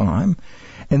any time?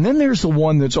 And then there's the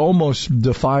one that's almost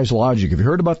defies logic. Have you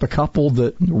heard about the couple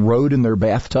that rode in their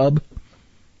bathtub?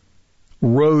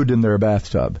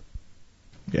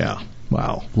 Yeah.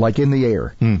 Wow. Like in the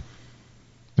air.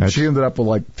 She ended up with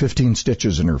like 15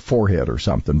 stitches in her forehead or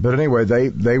something. But anyway,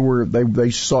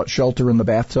 they sought shelter in the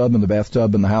bathtub,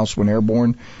 and the house went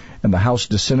airborne, and the house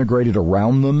disintegrated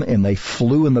around them, and they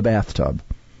flew in the bathtub.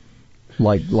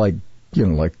 Like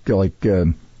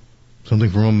something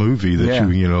from a movie that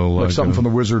like something from the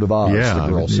Wizard of Oz. Yeah, the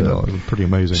girl said. It was pretty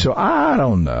amazing. So I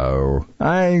don't know.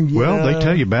 Well, they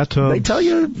tell you bathtubs. They tell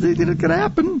you it could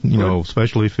happen.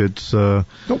 Especially if it's.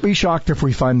 Don't be shocked if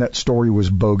we find that story was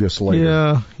bogus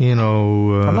later. Yeah,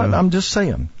 I'm just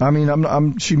saying. I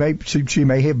mean, she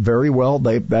may have very well.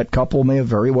 That couple may have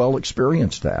very well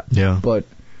experienced that. Yeah, but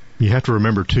you have to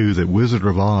remember too that Wizard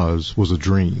of Oz was a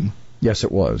dream. Yes,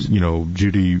 it was.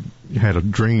 Judy had a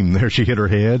dream there. She hit her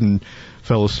head and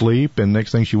fell asleep, and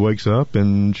next thing she wakes up,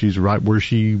 and she's right where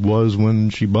she was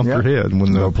when she bumped her head.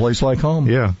 No place like home.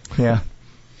 Yeah. Yeah.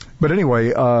 But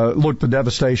anyway, look, the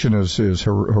devastation is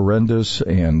horrendous,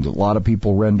 and a lot of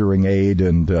people rendering aid,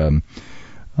 and but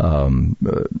I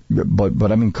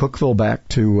mean, Cookeville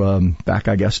back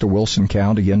I guess to Wilson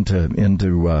County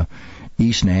into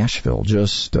East Nashville.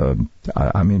 Just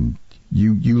I mean.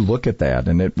 You look at that,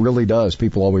 and it really does.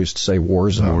 People always say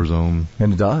war zone. War zone.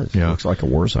 And it does. Yeah. It looks like a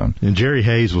war zone. And Jerry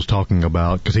Hayes was talking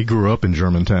about, because he grew up in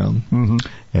Germantown,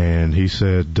 and he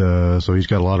said, so he's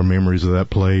got a lot of memories of that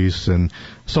place, and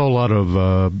saw a lot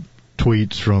of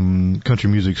tweets from country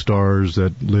music stars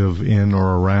that live in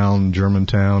or around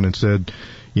Germantown, and said,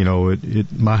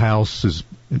 my house is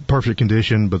in perfect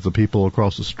condition, but the people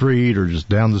across the street or just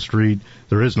down the street,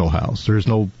 there is no house. There is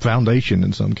no foundation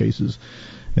in some cases.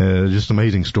 Just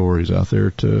amazing stories out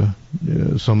there.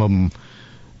 Some of them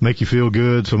make you feel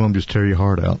good. Some of them just tear your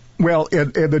heart out. Well,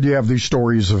 and then you have these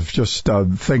stories of just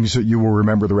things that you will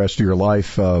remember the rest of your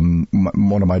life. One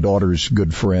of my daughter's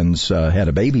good friends had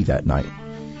a baby that night.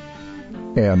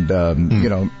 And,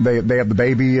 they have the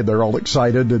baby, and they're all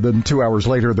excited, and then 2 hours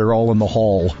later, they're all in the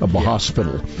hall of the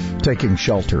hospital taking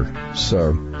shelter.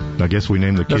 So I guess we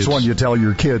named the kids. That's one you tell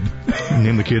your kid.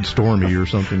 Name the kid Stormy or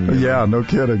something. Yeah, no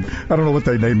kidding. I don't know what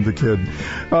they named the kid.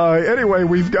 Anyway,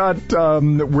 we've got,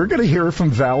 we're going to hear from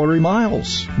Valerie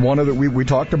Miles. One of we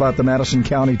talked about the Madison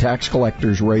County tax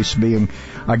collectors race being,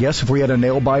 I guess if we had a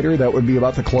nail biter, that would be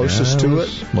about the closest to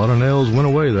it. A lot of nails went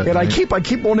away that night. I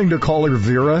keep wanting to call her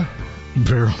Vera.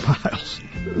 Vera Miles.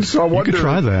 So I wonder, you could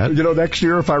try that. Next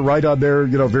year if I write on there,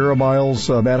 Vera Miles,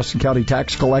 Madison County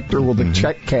tax collector, will the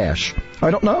check cash? I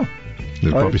don't know.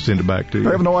 They'll probably send it back to you.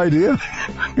 I have no idea.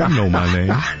 You know my name.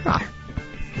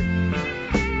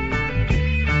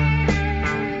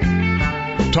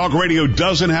 Talk radio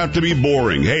doesn't have to be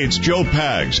boring. Hey, it's Joe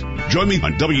Pags. Join me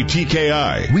on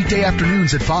WTKI. Weekday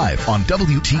afternoons at 5 on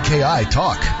WTKI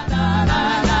Talk.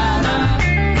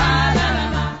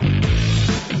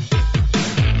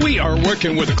 We are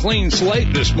working with a clean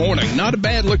slate this morning. Not a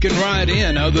bad looking ride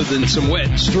in other than some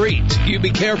wet streets. You be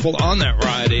careful on that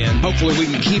ride in. Hopefully we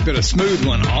can keep it a smooth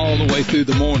one all the way through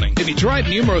the morning. If you tried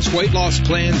numerous weight loss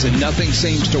plans and nothing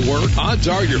seems to work, odds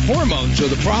are your hormones are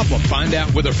the problem. Find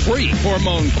out with a free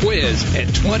hormone quiz at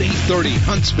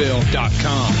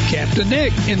 2030huntsville.com. Captain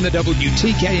Nick in the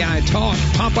WTKI Talk,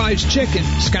 Popeye's Chicken,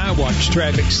 Skywatch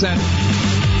Traffic Center.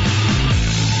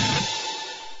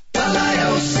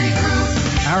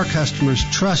 Our customers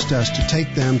trust us to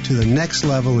take them to the next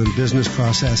level in business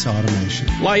process automation.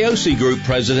 Liosi Group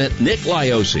President Nick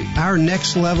Liosi. Our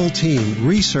next level team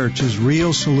researches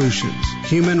real solutions,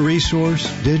 human resource,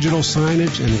 digital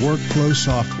signage, and workflow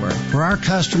software. For our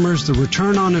customers, the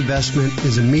return on investment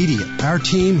is immediate. Our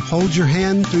team holds your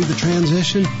hand through the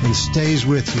transition and stays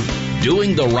with you.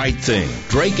 Doing the right thing.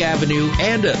 Drake Avenue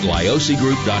and at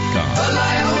LiosiGroup.com. The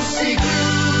Liosi Group.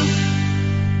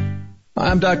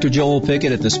 I'm Dr. Joel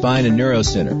Pickett at the Spine and Neuro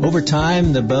Center. Over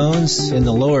time, the bones in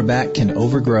the lower back can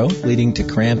overgrow, leading to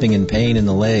cramping and pain in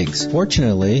the legs.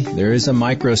 Fortunately, there is a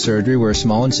microsurgery where a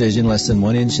small incision, less than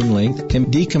 1 inch in length, can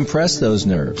decompress those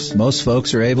nerves. Most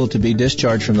folks are able to be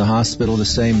discharged from the hospital the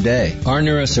same day. Our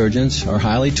neurosurgeons are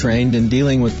highly trained in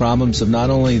dealing with problems of not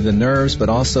only the nerves, but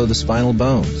also the spinal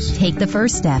bones. Take the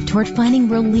first step toward finding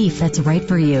relief that's right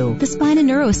for you. The Spine and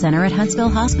Neuro Center at Huntsville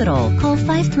Hospital. Call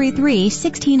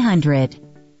 533-1600.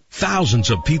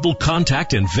 Thousands of people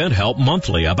contact InventHelp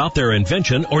monthly about their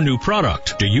invention or new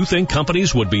product. Do you think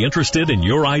companies would be interested in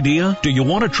your idea? Do you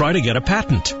want to try to get a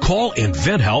patent? Call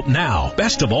InventHelp now.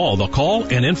 Best of all, the call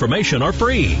and information are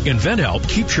free. InventHelp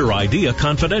keeps your idea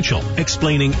confidential,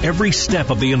 explaining every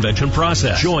step of the invention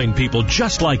process. Join people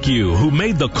just like you who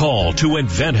made the call to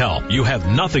InventHelp. You have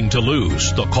nothing to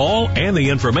lose. The call and the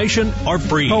information are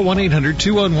free. Call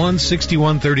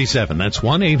 1-800-211-6137. That's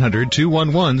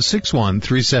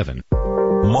 1-800-211-6137.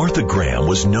 Martha Graham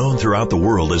was known throughout the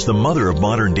world as the mother of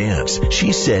modern dance.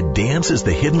 She said dance is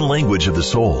the hidden language of the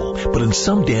soul. But in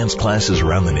some dance classes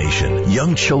around the nation,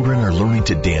 young children are learning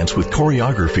to dance with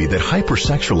choreography that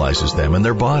hypersexualizes them and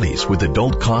their bodies with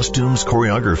adult costumes,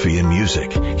 choreography, and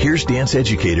music. Here's dance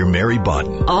educator Mary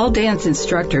Bodden. All dance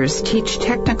instructors teach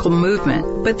technical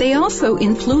movement, but they also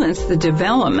influence the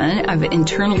development of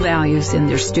internal values in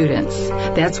their students.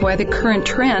 That's why the current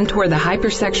trend toward the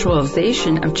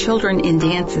hypersexualization of children in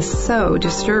dance is so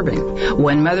disturbing.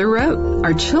 One mother wrote,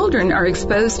 "Our children are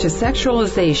exposed to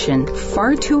sexualization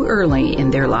far too early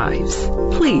in their lives.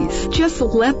 Please, just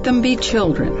let them be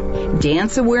children."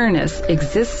 Dance awareness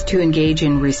exists to engage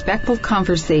in respectful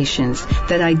conversations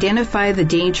that identify the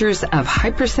dangers of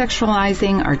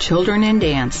hypersexualizing our children in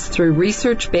dance through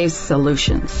research-based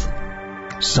solutions.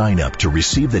 Sign up to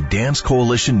receive the Dance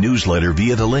Coalition newsletter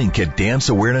via the link at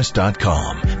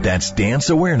danceawareness.com. That's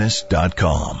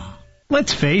danceawareness.com.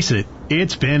 Let's face it,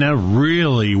 it's been a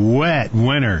really wet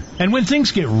winter. And when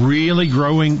things get really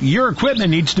growing, your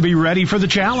equipment needs to be ready for the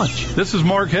challenge. This is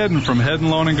Mark Hedden from Hedden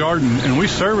Lawn and Garden, and we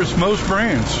service most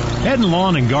brands. Hedden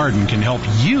Lawn and Garden can help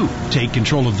you take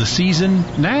control of the season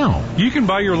now. You can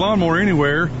buy your lawnmower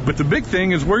anywhere, but the big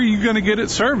thing is where are you going to get it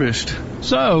serviced?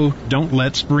 So, don't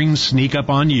let spring sneak up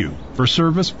on you. For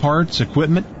service, parts,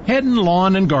 equipment, Hedden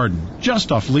Lawn and Garden,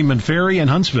 just off Lehman Ferry in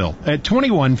Huntsville at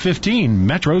 2115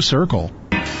 Metro Circle.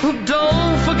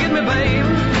 Don't forget me, babe.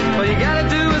 All you gotta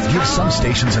do is give some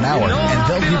stations an hour,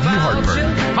 and they'll give you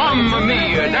heartburn. Mamma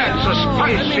mia, that's a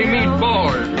spicy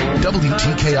meatball.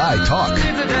 WTKI Talk.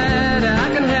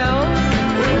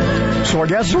 So I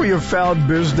guess we have found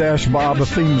Biz-Bob a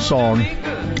theme song.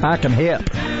 I can help.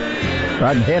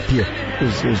 I can help you,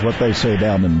 is what they say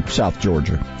down in South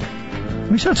Georgia.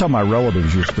 At least that's how my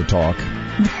relatives used to talk.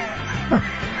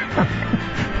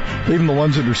 Even the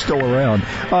ones that are still around.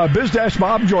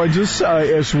 Biz-Bob joins us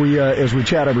as we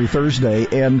chat every Thursday.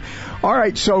 And all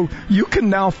right, so you can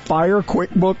now fire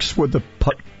QuickBooks with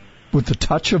the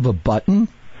touch of a button.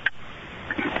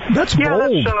 That's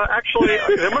bold. That's actually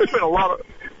there must have been a lot of.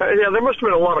 There must have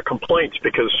been a lot of complaints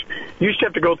because you used to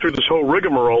have to go through this whole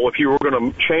rigmarole if you were going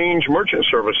to change merchant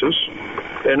services.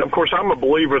 And, of course, I'm a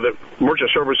believer that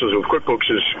merchant services with QuickBooks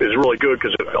is really good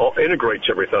because it all integrates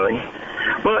everything.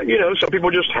 But, some people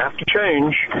just have to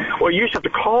change. Well, you used to have to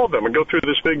call them and go through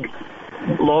this big,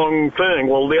 long thing.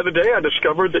 Well, the other day I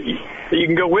discovered that you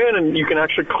can go in and you can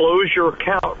actually close your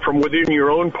account from within your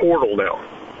own portal now.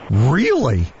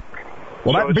 Really?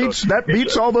 Well, that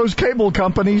beats all those cable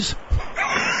companies.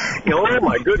 Oh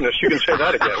my goodness, you can say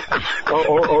that again. I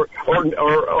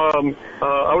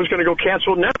was going to go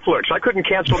cancel Netflix. I couldn't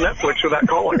cancel Netflix without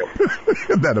calling them.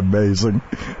 Isn't that amazing?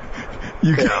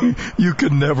 You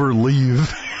can never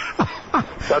leave.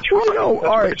 That's right. All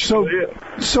right. So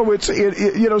it's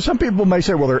some people may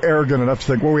say, well, they're arrogant enough to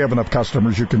think, well, we have enough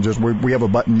customers. You can we have a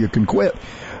button, you can quit.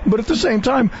 But at the same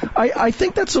time, I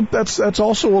think that's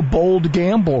also a bold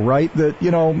gamble, right? That,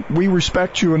 we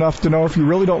respect you enough to know if you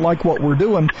really don't like what we're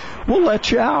doing, we'll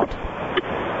let you out.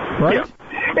 Right? Yeah.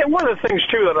 And one of the things,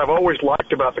 too, that I've always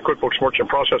liked about the QuickBooks Merchant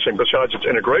Processing, besides its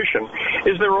integration,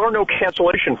 is there are no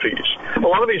cancellation fees. A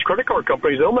lot of these credit card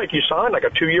companies, they'll make you sign like a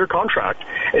 2-year contract.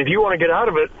 And if you want to get out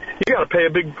of it, you got to pay a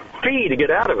big fee to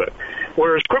get out of it.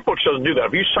 Whereas QuickBooks doesn't do that.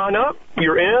 If you sign up,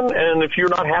 you're in, and if you're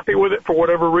not happy with it for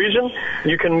whatever reason,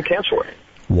 you can cancel it.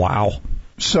 Wow.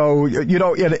 So,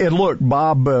 and look,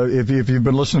 Bob, if you've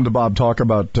been listening to Bob talk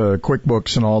about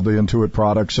QuickBooks and all the Intuit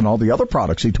products and all the other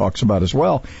products he talks about as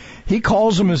well, he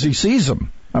calls them as he sees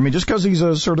them. I mean, just because he's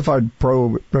a certified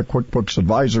pro QuickBooks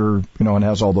advisor, and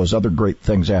has all those other great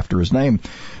things after his name,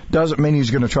 doesn't mean he's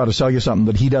going to try to sell you something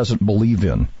that he doesn't believe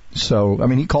in. So, I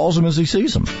mean, he calls them as he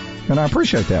sees them. And I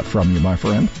appreciate that from you, my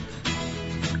friend.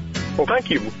 Well, thank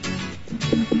you.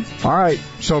 All right.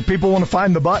 So if people want to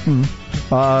find the button,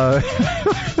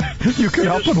 you can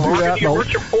help them do that. Your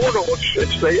merchant portal,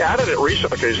 they added it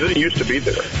recently because it didn't used to be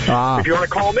there. If you want to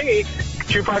call me,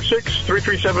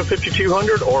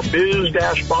 256-337-5200 or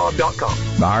biz-bob.com.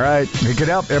 All right. He can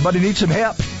help. Everybody needs some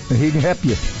help, and he can help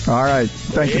you. All right.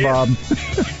 Thank you, Bob.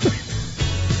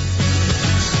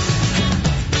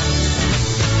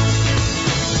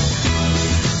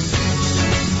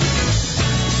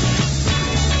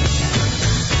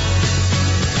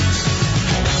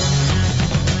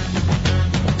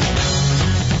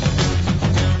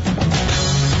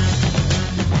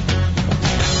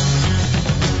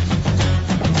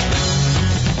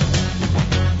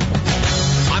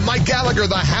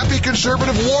 The Happy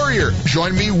Conservative Warrior.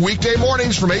 Join me weekday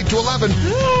mornings from 8 to 11.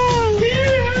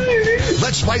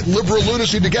 Let's fight liberal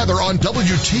lunacy together on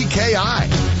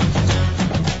WTKI.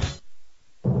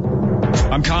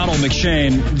 I'm Connell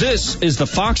McShane. This is the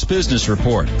Fox Business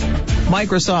Report.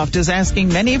 Microsoft is asking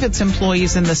many of its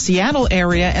employees in the Seattle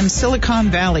area and Silicon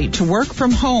Valley to work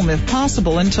from home if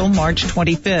possible until March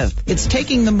 25th. It's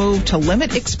taking the move to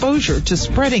limit exposure to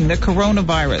spreading the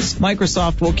coronavirus.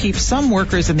 Microsoft will keep some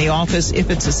workers in the office if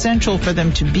it's essential for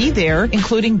them to be there,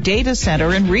 including data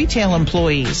center and retail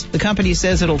employees. The company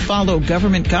says it'll follow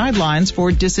government guidelines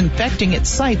for disinfecting its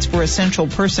sites for essential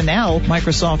personnel.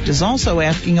 Microsoft is also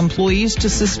asking employees to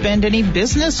suspend any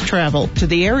business travel to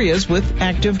the areas with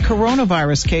active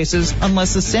coronavirus cases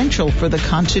unless essential for the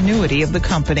continuity of the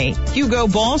company. Hugo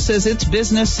Ball says its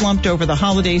business slumped over the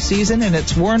holiday season, and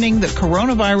it's warning that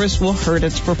coronavirus will hurt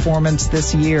its performance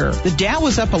this year. The Dow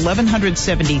was up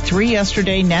 1,173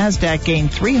 yesterday. NASDAQ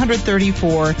gained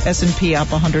 334. S&P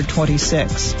up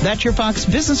 126. That's your Fox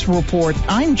Business Report.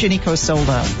 I'm Ginny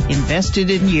Cosola.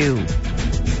 Invested in you.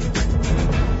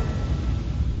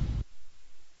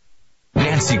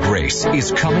 Nancy Grace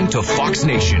is coming to Fox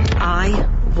Nation. I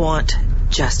want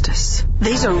justice.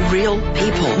 These are real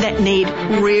people that need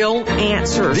real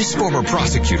answers. This former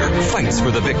prosecutor fights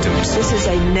for the victims. This is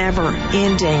a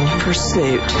never-ending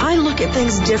pursuit. I look at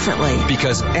things differently.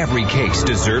 Because every case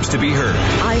deserves to be heard.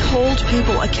 I hold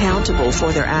people accountable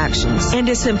for their actions. And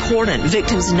it's important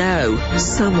victims know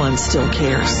someone still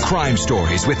cares. Crime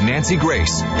Stories with Nancy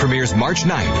Grace premieres March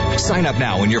 9th. Sign up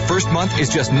now and your first month is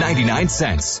just 99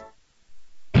 cents.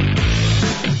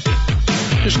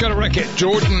 Just got a wreck at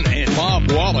Jordan and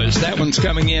Bob Wallace. That one's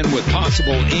coming in with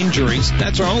possible injuries.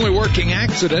 That's our only working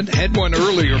accident. Had one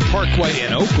earlier Parkway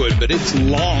in Oakwood, but it's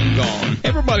long gone.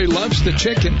 Everybody loves the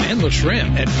chicken and the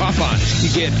shrimp at Popeyes. You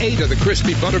get 8 of the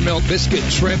crispy buttermilk biscuit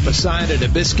and shrimp, a side and a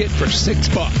biscuit for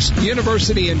 $6.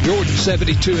 University in Jordan,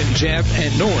 72 in Jeff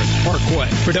and North Parkway.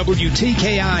 For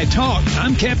WTKI Talk,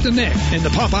 I'm Captain Nick in the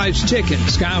Popeyes Chicken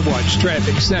Skywatch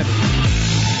Traffic Center.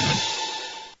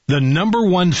 The number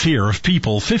one fear of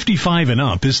people 55 and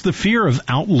up is the fear of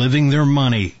outliving their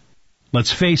money.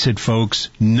 Let's face it, folks,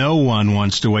 no one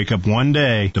wants to wake up one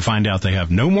day to find out they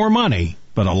have no more money,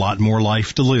 but a lot more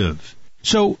life to live.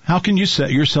 So how can you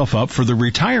set yourself up for the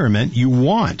retirement you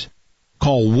want?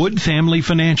 Call Wood Family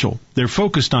Financial. They're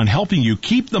focused on helping you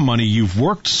keep the money you've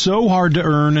worked so hard to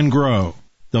earn and grow.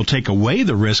 They'll take away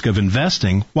the risk of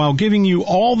investing while giving you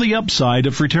all the upside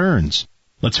of returns.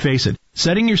 Let's face it,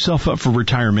 setting yourself up for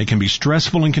retirement can be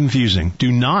stressful and confusing.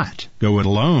 Do not go it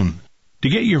alone. To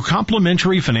get your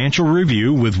complimentary financial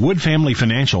review with Wood Family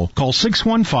Financial, call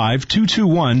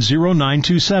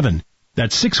 615-221-0927.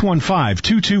 That's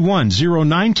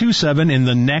 615-221-0927 in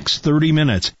the next 30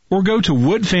 minutes. Or go to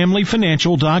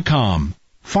woodfamilyfinancial.com.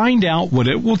 Find out what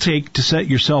it will take to set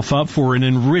yourself up for an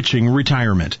enriching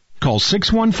retirement. Call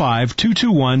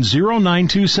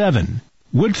 615-221-0927.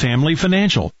 Wood Family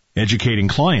Financial. Educating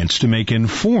clients to make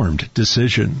informed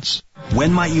decisions.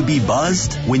 When might you be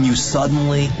buzzed? When you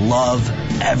suddenly love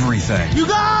everything. You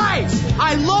guys!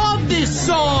 I love this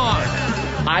song!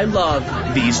 I love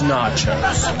these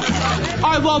nachos.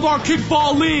 I love our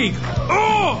kickball league!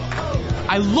 Ugh!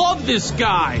 I love this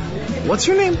guy! What's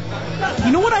your name?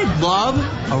 You know what I'd love?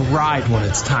 A ride when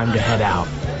it's time to head out.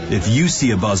 If you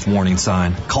see a buzzed warning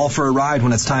sign, call for a ride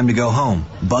when it's time to go home.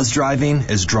 Buzz driving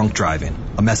is drunk driving.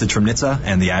 A message from NHTSA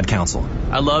and the Ad Council.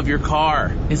 I love your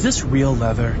car. Is this real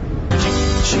leather?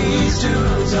 Cheese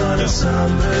doodles on a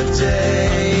summer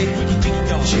day.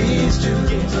 Cheese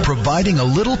doodles. Providing a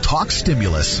little talk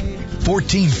stimulus.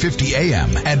 1450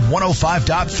 AM and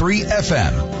 105.3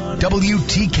 FM.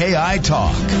 WTKI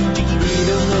Talk.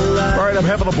 All right, I'm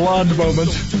having a blonde moment.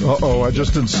 Uh-oh, I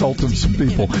just insulted some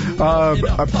people.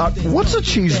 What's a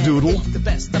cheese doodle?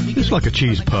 It's like a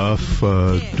cheese puff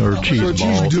or cheese ball. So a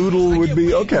cheese doodle would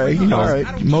be, okay, all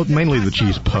right. Mainly the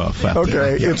cheese puff.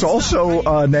 Okay, yeah. It's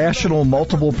also National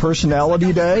Multiple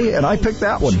Personality Day, and I picked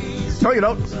that one. No, you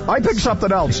don't. I picked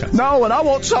something else. No, and I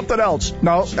want something else.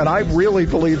 No, and I really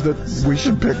believe that we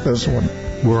should pick this one.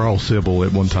 We're all civil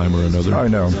at one time or another. I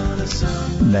know.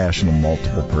 National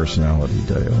Multiple Personality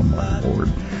Day. Oh, my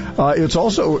Lord. It's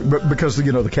also, because,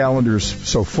 the calendar's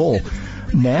so full,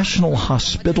 National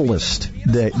Hospitalist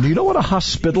Day. Do you know what a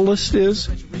hospitalist is?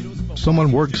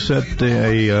 Someone works at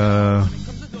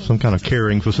some kind of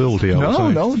caring facility.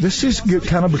 No, this is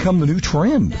kind of become the new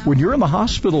trend. When you're in the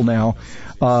hospital now,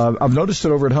 I've noticed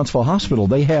it over at Huntsville Hospital.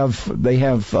 They have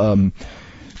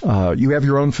you have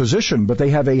your own physician, but they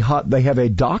have a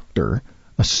doctor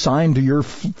assigned to your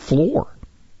floor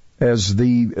as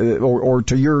or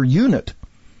to your unit,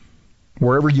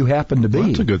 wherever you happen to be. Well,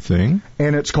 that's a good thing.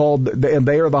 And it's called, and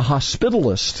they are the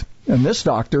hospitalist. And this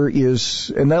doctor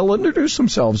is, and they'll introduce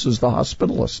themselves as the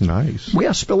hospitalist. Nice. We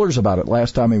asked Spillers about it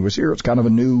last time he was here. It's kind of a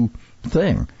new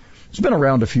thing. It's been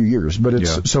around a few years,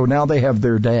 but so now they have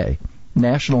their day.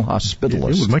 National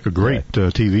Hospitalist. It would make a great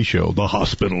TV show, The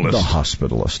Hospitalist. The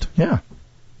Hospitalist, yeah.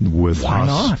 With Why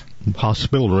not?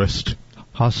 Hospitalist.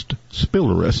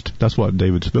 That's what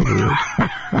David Spiller is.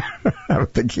 I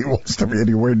don't think he wants to be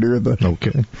anywhere near the...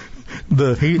 Okay.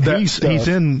 He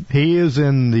is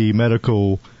in the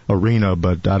medical arena,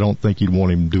 but I don't think you'd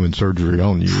want him doing surgery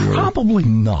on you. Probably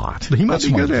not. He might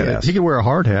be good at it. He could wear a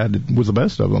hard hat with the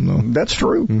best of them, though. That's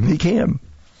true. Mm-hmm. He can.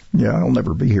 Yeah, I'll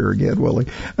never be here again, will he?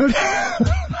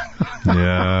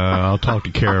 Yeah, I'll talk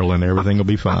to Carolyn. Everything will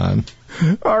be fine.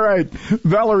 All right.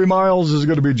 Valerie Miles is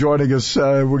going to be joining us.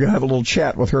 We're going to have a little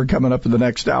chat with her coming up in the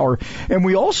next hour. And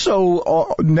we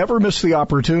also never miss the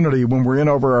opportunity when we're in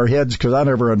over our heads, because I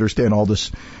never understand all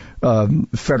this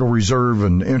Federal Reserve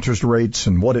and interest rates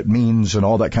and what it means and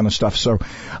all that kind of stuff. So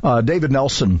David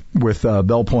Nelson with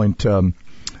Bell Point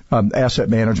Asset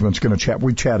Management's going to chat.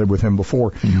 We chatted with him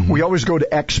before. Mm-hmm. We always go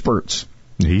to experts.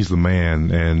 He's the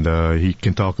man, and he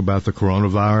can talk about the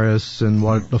coronavirus and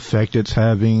what effect it's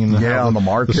having, and how on the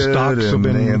market, the stocks have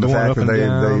been and the fact up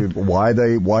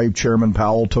that why Chairman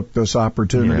Powell took this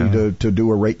opportunity to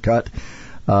do a rate cut,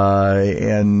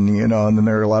 and then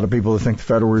there are a lot of people that think the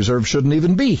Federal Reserve shouldn't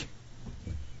even be.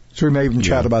 So we may even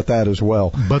chat about that as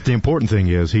well. But the important thing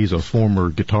is he's a former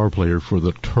guitar player for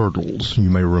the Turtles. You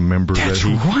may remember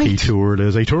he toured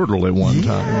as a turtle at one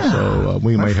time. So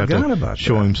we may have to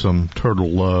show him some turtle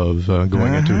love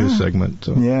going into his segment.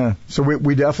 So. Yeah. So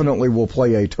we definitely will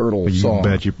play a turtle song. You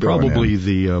bet you. Probably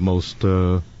the most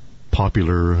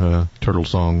popular turtle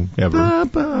song ever.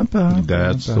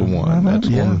 That's the one. That's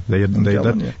one.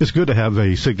 It's good to have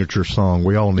a signature song.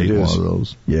 We all need one of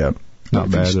those. Yeah. Not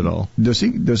bad at all. Does he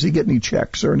get any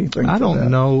checks or anything? I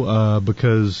don't know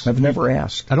because I've never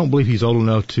asked. I don't believe he's old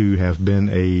enough to have been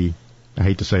I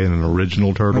hate to say it, an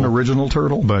original turtle. An original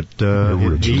turtle? But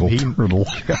turtle.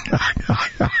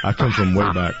 I come from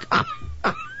way back.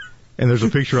 And there's a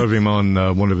picture of him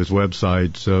on one of his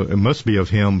websites. It must be of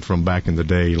him from back in the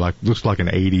day. Looks like an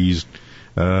 80s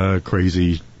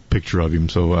crazy picture of him.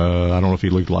 So I don't know if he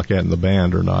looked like that in the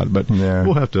band or not. But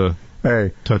we'll have to...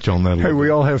 touch on that a little bit. We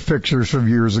all have pictures from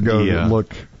years ago that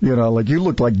look, like you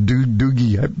look like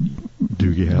Doogie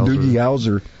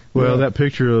Howser. Well, that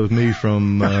picture of me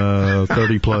from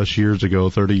 30 plus years ago,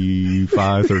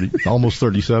 35, almost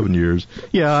 37 years.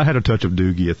 Yeah, I had a touch of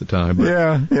Doogie at the time. But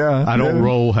I don't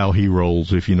roll how he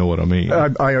rolls, if you know what I mean.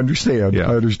 I understand. Yeah.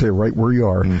 I understand right where you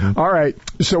are. Mm-hmm. All right.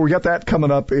 So we got that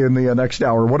coming up in the next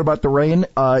hour. What about the rain?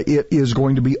 It is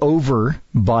going to be over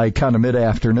by kind of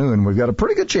mid-afternoon. We've got a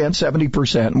pretty good chance,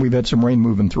 70%, and we've had some rain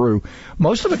moving through.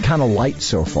 Most of it kind of light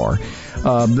so far.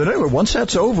 But anyway, once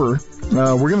that's over,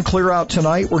 we're going to clear out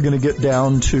tonight. We're going to get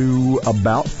down to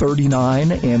about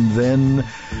 39 and then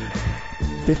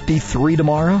 53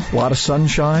 tomorrow. A lot of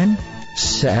sunshine.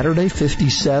 Saturday,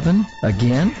 57.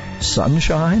 Again,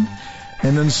 sunshine.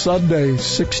 And then Sunday,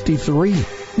 63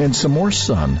 and some more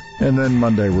sun. And then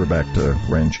Monday, we're back to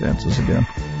rain chances again.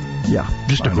 Yeah.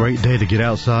 Just a great day to get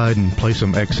outside and play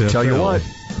some XFL. Tell you what.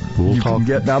 Can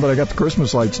get, now that I got the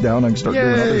Christmas lights down, I can start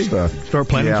doing other stuff. Start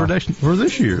planning for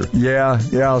this year. Yeah,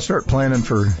 I'll start planning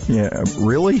for,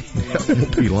 really? It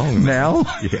won't be long. Now?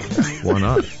 Yeah, why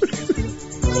not?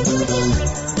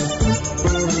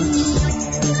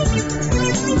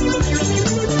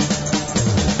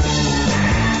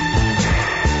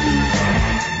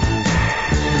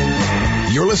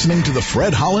 You're listening to the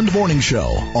Fred Holland Morning Show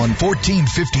on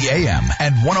 1450 AM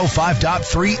and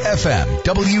 105.3 FM,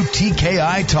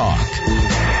 WTKI Talk.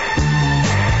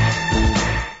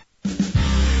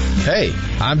 Hey,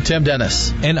 I'm Tim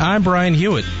Dennis. And I'm Brian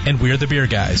Hewitt, and we're the Beer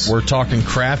Guys. We're talking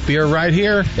craft beer right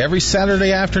here every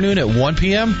Saturday afternoon at 1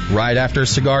 p.m. right after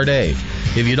Cigar Dave.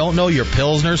 If you don't know your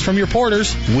Pilsners from your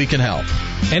Porters, we can help.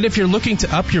 And if you're looking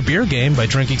to up your beer game by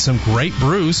drinking some great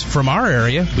brews from our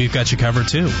area, we've got you covered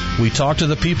too. We talk to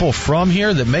the people from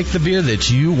here that make the beer that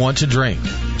you want to drink.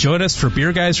 Join us for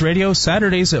Beer Guys Radio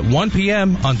Saturdays at 1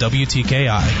 p.m. on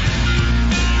WTKI.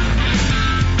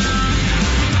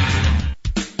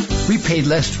 We paid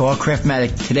less for our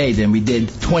Craftmatic today than we did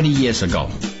 20 years ago.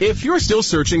 If you're still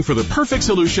searching for the perfect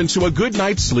solution to a good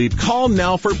night's sleep, call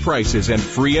now for prices and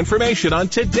free information on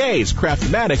today's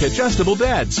Craftmatic adjustable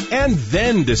beds. And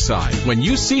then decide when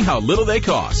you see how little they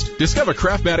cost. Discover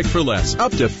Craftmatic for less,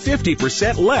 up to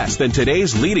 50% less than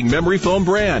today's leading memory foam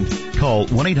brand. Call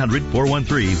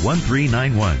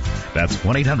 1-800-413-1391. That's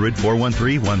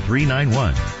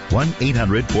 1-800-413-1391.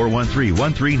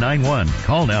 1-800-413-1391.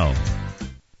 Call now.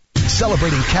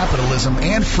 Celebrating capitalism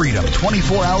and freedom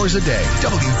 24 hours a day.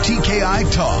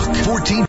 WTKI Talk. 14